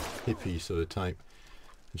hippie sort of type.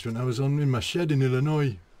 And she went, I was in my shed in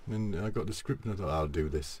Illinois and I got the script and I thought, I'll do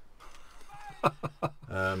this. I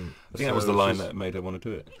think that was the line that made her want to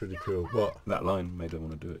do it. Pretty cool. What? That line made her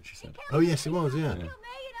want to do it, she said. Oh yes, it was, yeah.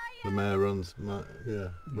 The mayor runs a man.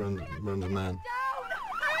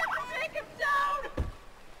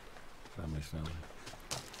 Family's family.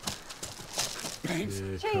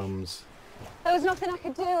 Here Chief, comes... there was nothing I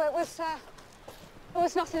could do. There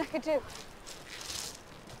was nothing I could do.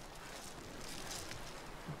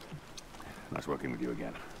 Nice working with you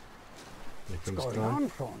again. Here comes What's Clive. going on,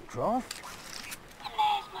 Thorncroft? And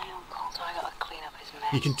there's my uncle, so I got to clean up his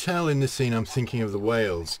mess. You can tell in this scene I'm thinking of the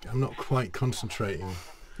whales. I'm not quite concentrating.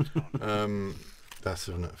 That's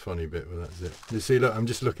a funny bit, but that's it. You see, look, I'm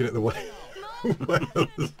just looking at the whales.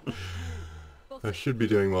 I should be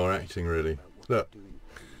doing more acting, really. Look.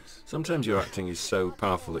 Sometimes your acting is so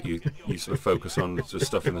powerful that you sort of focus on the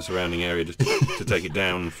stuff in the surrounding area just to take it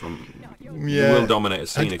down from... Yeah. You will dominate a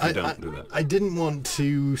scene if you don't do that. I didn't want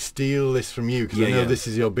to steal this from you, because I know this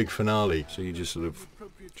is your big finale. So you just sort of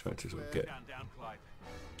try to sort of get...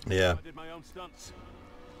 Yeah.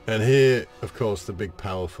 And here, of course, the big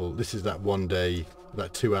powerful... This is that one day,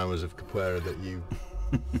 that 2 hours of capoeira that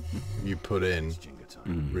you put in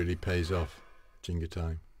really pays off. Jinga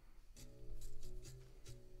time.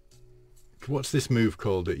 What's this move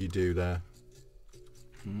called that you do there?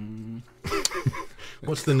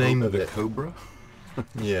 What's the name of it? The cobra.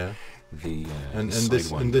 Yeah. The and this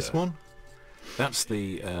one? That's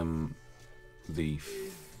the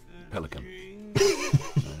pelican.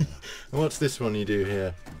 What's this one you do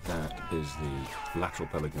here? That is the lateral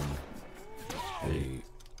pelican.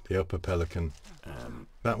 The upper pelican.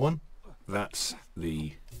 That one? That's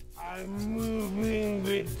the... I'm moving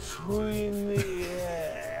between the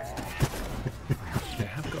air. They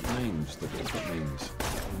have got names. They've got names.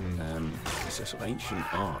 It's a sort of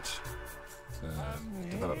ancient art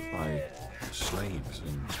developed by slaves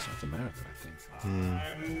in South America, I think.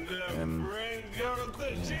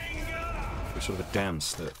 It's sort of a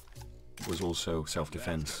dance that was also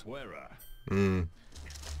self-defense.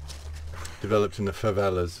 Developed in the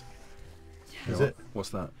favelas. Is it? What's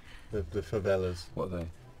that? The favelas. What are they?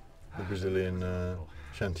 The Brazilian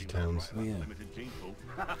shanty towns. Oh, yeah.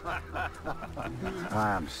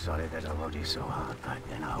 I'm sorry that I rode you so hard back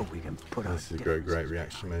then. I hope we can put our... This is a great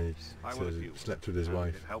reaction when he slept with his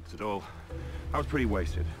wife. It helped at all. I was pretty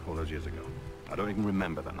wasted all those years ago. I don't even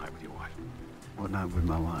remember that night with your wife. What night with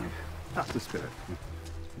my wife? That's the spirit.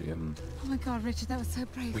 Oh my God, Richard, that was so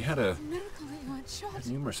brave. We had It's a miracle that you weren't shot.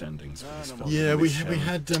 numerous endings for this film. Yeah, we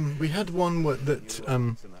had one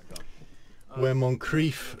where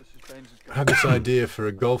Moncrief had this idea for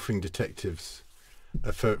a golfing detectives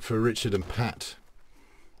for Richard and Pat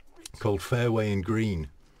called Fairway and Green,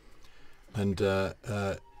 and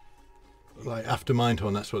like after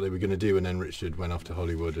Mindhorn, that's what they were going to do, and then Richard went off to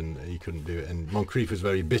Hollywood and he couldn't do it, and Moncrief was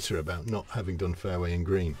very bitter about not having done Fairway and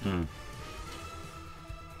Green.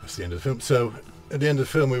 That's the end of the film. So at the end of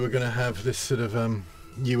the film we were going to have this sort of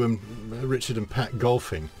you and Richard and Pat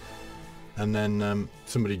golfing, and then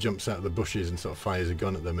somebody jumps out of the bushes and sort of fires a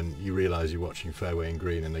gun at them, and you realise you're watching Fairway and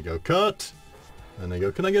Green, and they go, cut! And they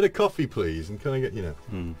go, can I get a coffee please? And can I get, you know...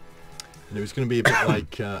 And it was going to be a bit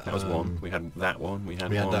like... that was one. We had that one. We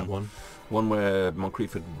had that one. One where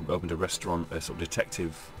Moncrief had opened a restaurant, a sort of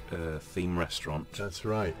detective theme restaurant. That's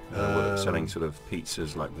right. Selling sort of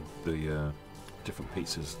pizzas, like the different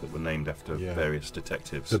pizzas that were named after various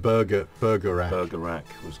detectives. The Burger Rack. Burger Rack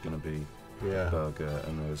was going to be burger,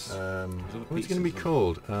 and there was what's it going to be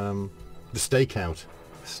called? The Stakeout.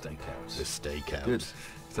 The Stakeout. The Stakeout. Good.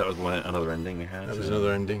 So that was another ending we had. That was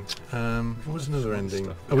another ending. What was another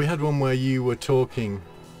ending? Oh, we had one where you were talking,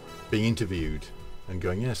 being interviewed, and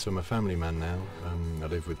going, yes, I'm a family man now. I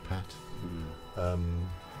live with Pat.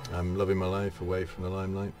 I'm loving my life away from the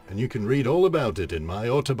limelight, and you can read all about it in my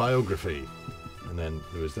autobiography. And then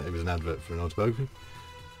it was an advert for an autobiography.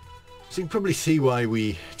 So you can probably see why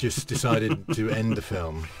we just decided to end the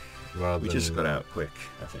film rather than... We just got out quick,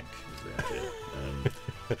 I think, is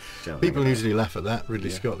the idea. People usually laugh at that, Ridley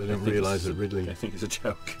Scott. They don't realise that Ridley... I think it's a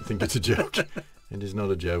joke. I think it's a joke. It is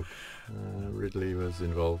not a joke. Ridley was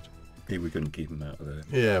involved. Yeah, we couldn't keep him out of there.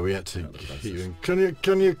 Yeah, we had to keep him.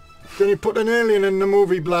 Can you put an alien in the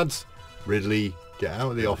movie, Bloods? Ridley, get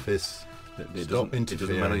out of the office. Stop interfering. It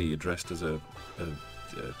doesn't matter you're dressed as a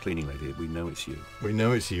cleaning lady. We know it's you. We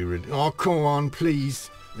know it's you, Ridley. Oh, come on, please.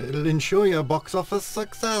 It'll ensure your box office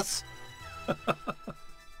success.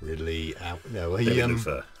 Ridley out. No, he David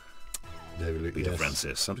Luther. David Luther. Peter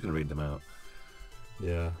Francis. I'm just going to read them out.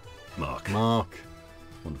 Yeah. Mark.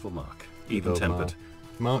 Wonderful Mark. Even-tempered.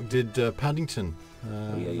 Mark did Paddington.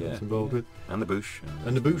 He's involved with. And the Bush.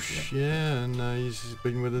 And the Bush, and he's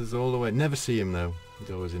been with us all the way. Never see him though.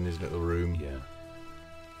 He's always in his little room. Yeah.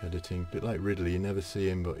 Editing. A bit like Ridley, you never see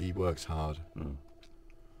him, but he works hard.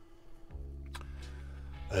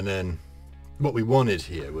 And then, what we wanted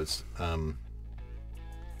here was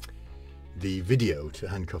the video to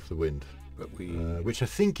Handcuff the Wind, but which I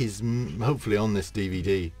think is hopefully on this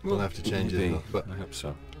DVD. We'll have to change it, but I hope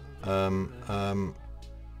so.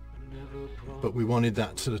 But we wanted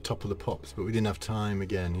that to the top of the pops, but we didn't have time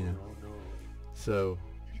again, you know. So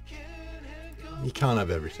you can't have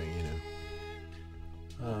everything, you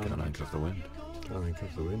know. Can't handcuff the wind. Can't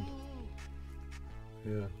handcuff the wind.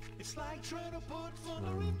 Yeah.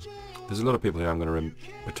 There's a lot of people here I'm going to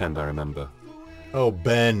pretend I remember. Oh,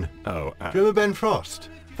 Ben. Oh, do you remember Ben Frost?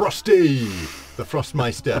 Frosty, the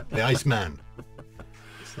Frostmeister, the Iceman.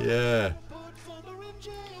 Yeah.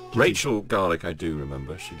 Rachel Garlick, I do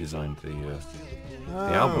remember. She designed the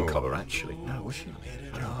album cover, actually. No, was she?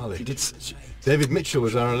 Garlick. She did. David Mitchell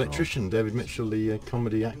was our electrician. David Mitchell, the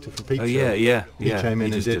comedy actor from Pizza. Oh yeah. He came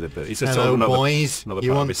in and did a bit. He's hello, another, boys. Another You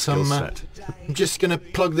part want of his skill some? set. I'm just gonna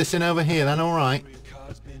plug this in over here. Then all right.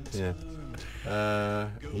 Yeah.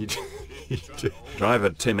 Driver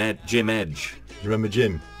Jim Edge. You remember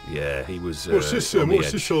Jim? Yeah, he was. What's this?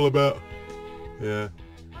 What's this all about? Yeah.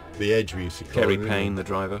 The Edge we used to call Kerry him, Payne, the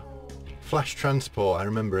driver. Flash Transport, I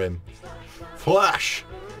remember him. Flash!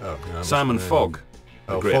 Oh, no, Simon Fogg.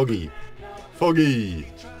 Oh, Foggy. Foggy!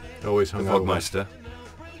 Always hung over. Fogmeister.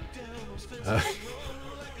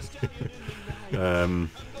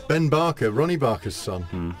 Ben Barker, Ronnie Barker's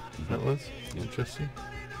son. That was interesting.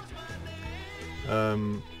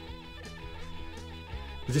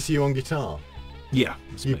 Is this you on guitar? Yeah.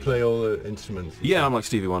 You play all the instruments? Yeah, I'm like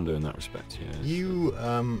Stevie Wonder in that respect, yeah.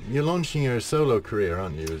 You're launching your solo career,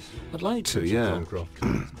 aren't you? I'd like to, yeah.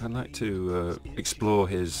 I'd like to explore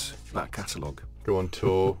his back catalogue. Go on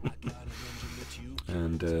tour.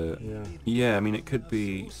 And yeah, I mean, it could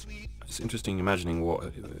be. It's interesting imagining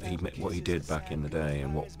what he did back in the day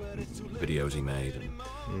and what videos he made,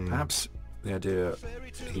 and perhaps the idea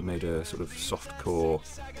he made a sort of soft-core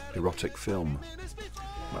erotic film.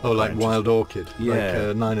 Oh, like Wild Orchid,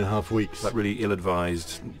 yeah, like 9.5 weeks. Like really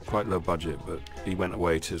ill-advised, quite low budget, but he went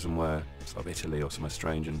away to somewhere, sort of Italy or somewhere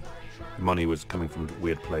strange, and the money was coming from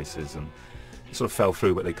weird places, and it sort of fell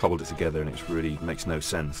through, but they cobbled it together, and it's really makes no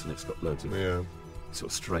sense, and it's got loads of sort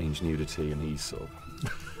of strange nudity, and he's sort of...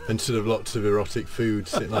 And sort of lots of erotic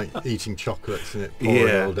foods, like eating chocolates and it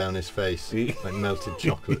pouring all down his face, like melted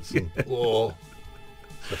chocolates and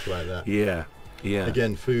stuff like that. Yeah.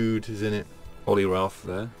 Again, food is in it. Ollie Ralph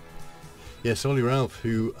there. Yes, Ollie Ralph,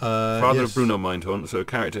 who... father of Bruno Mindhorn, so a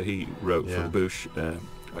character he wrote for the Bush, a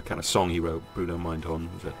kind of song he wrote, Bruno Mindhorn,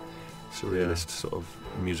 was a surrealist sort of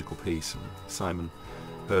musical piece, and Simon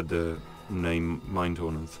heard the name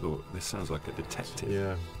Mindhorn and thought, this sounds like a detective.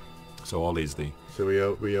 Yeah. So Ollie's the... So we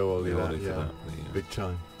owe Ollie that, for that, big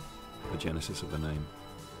time. The genesis of the name.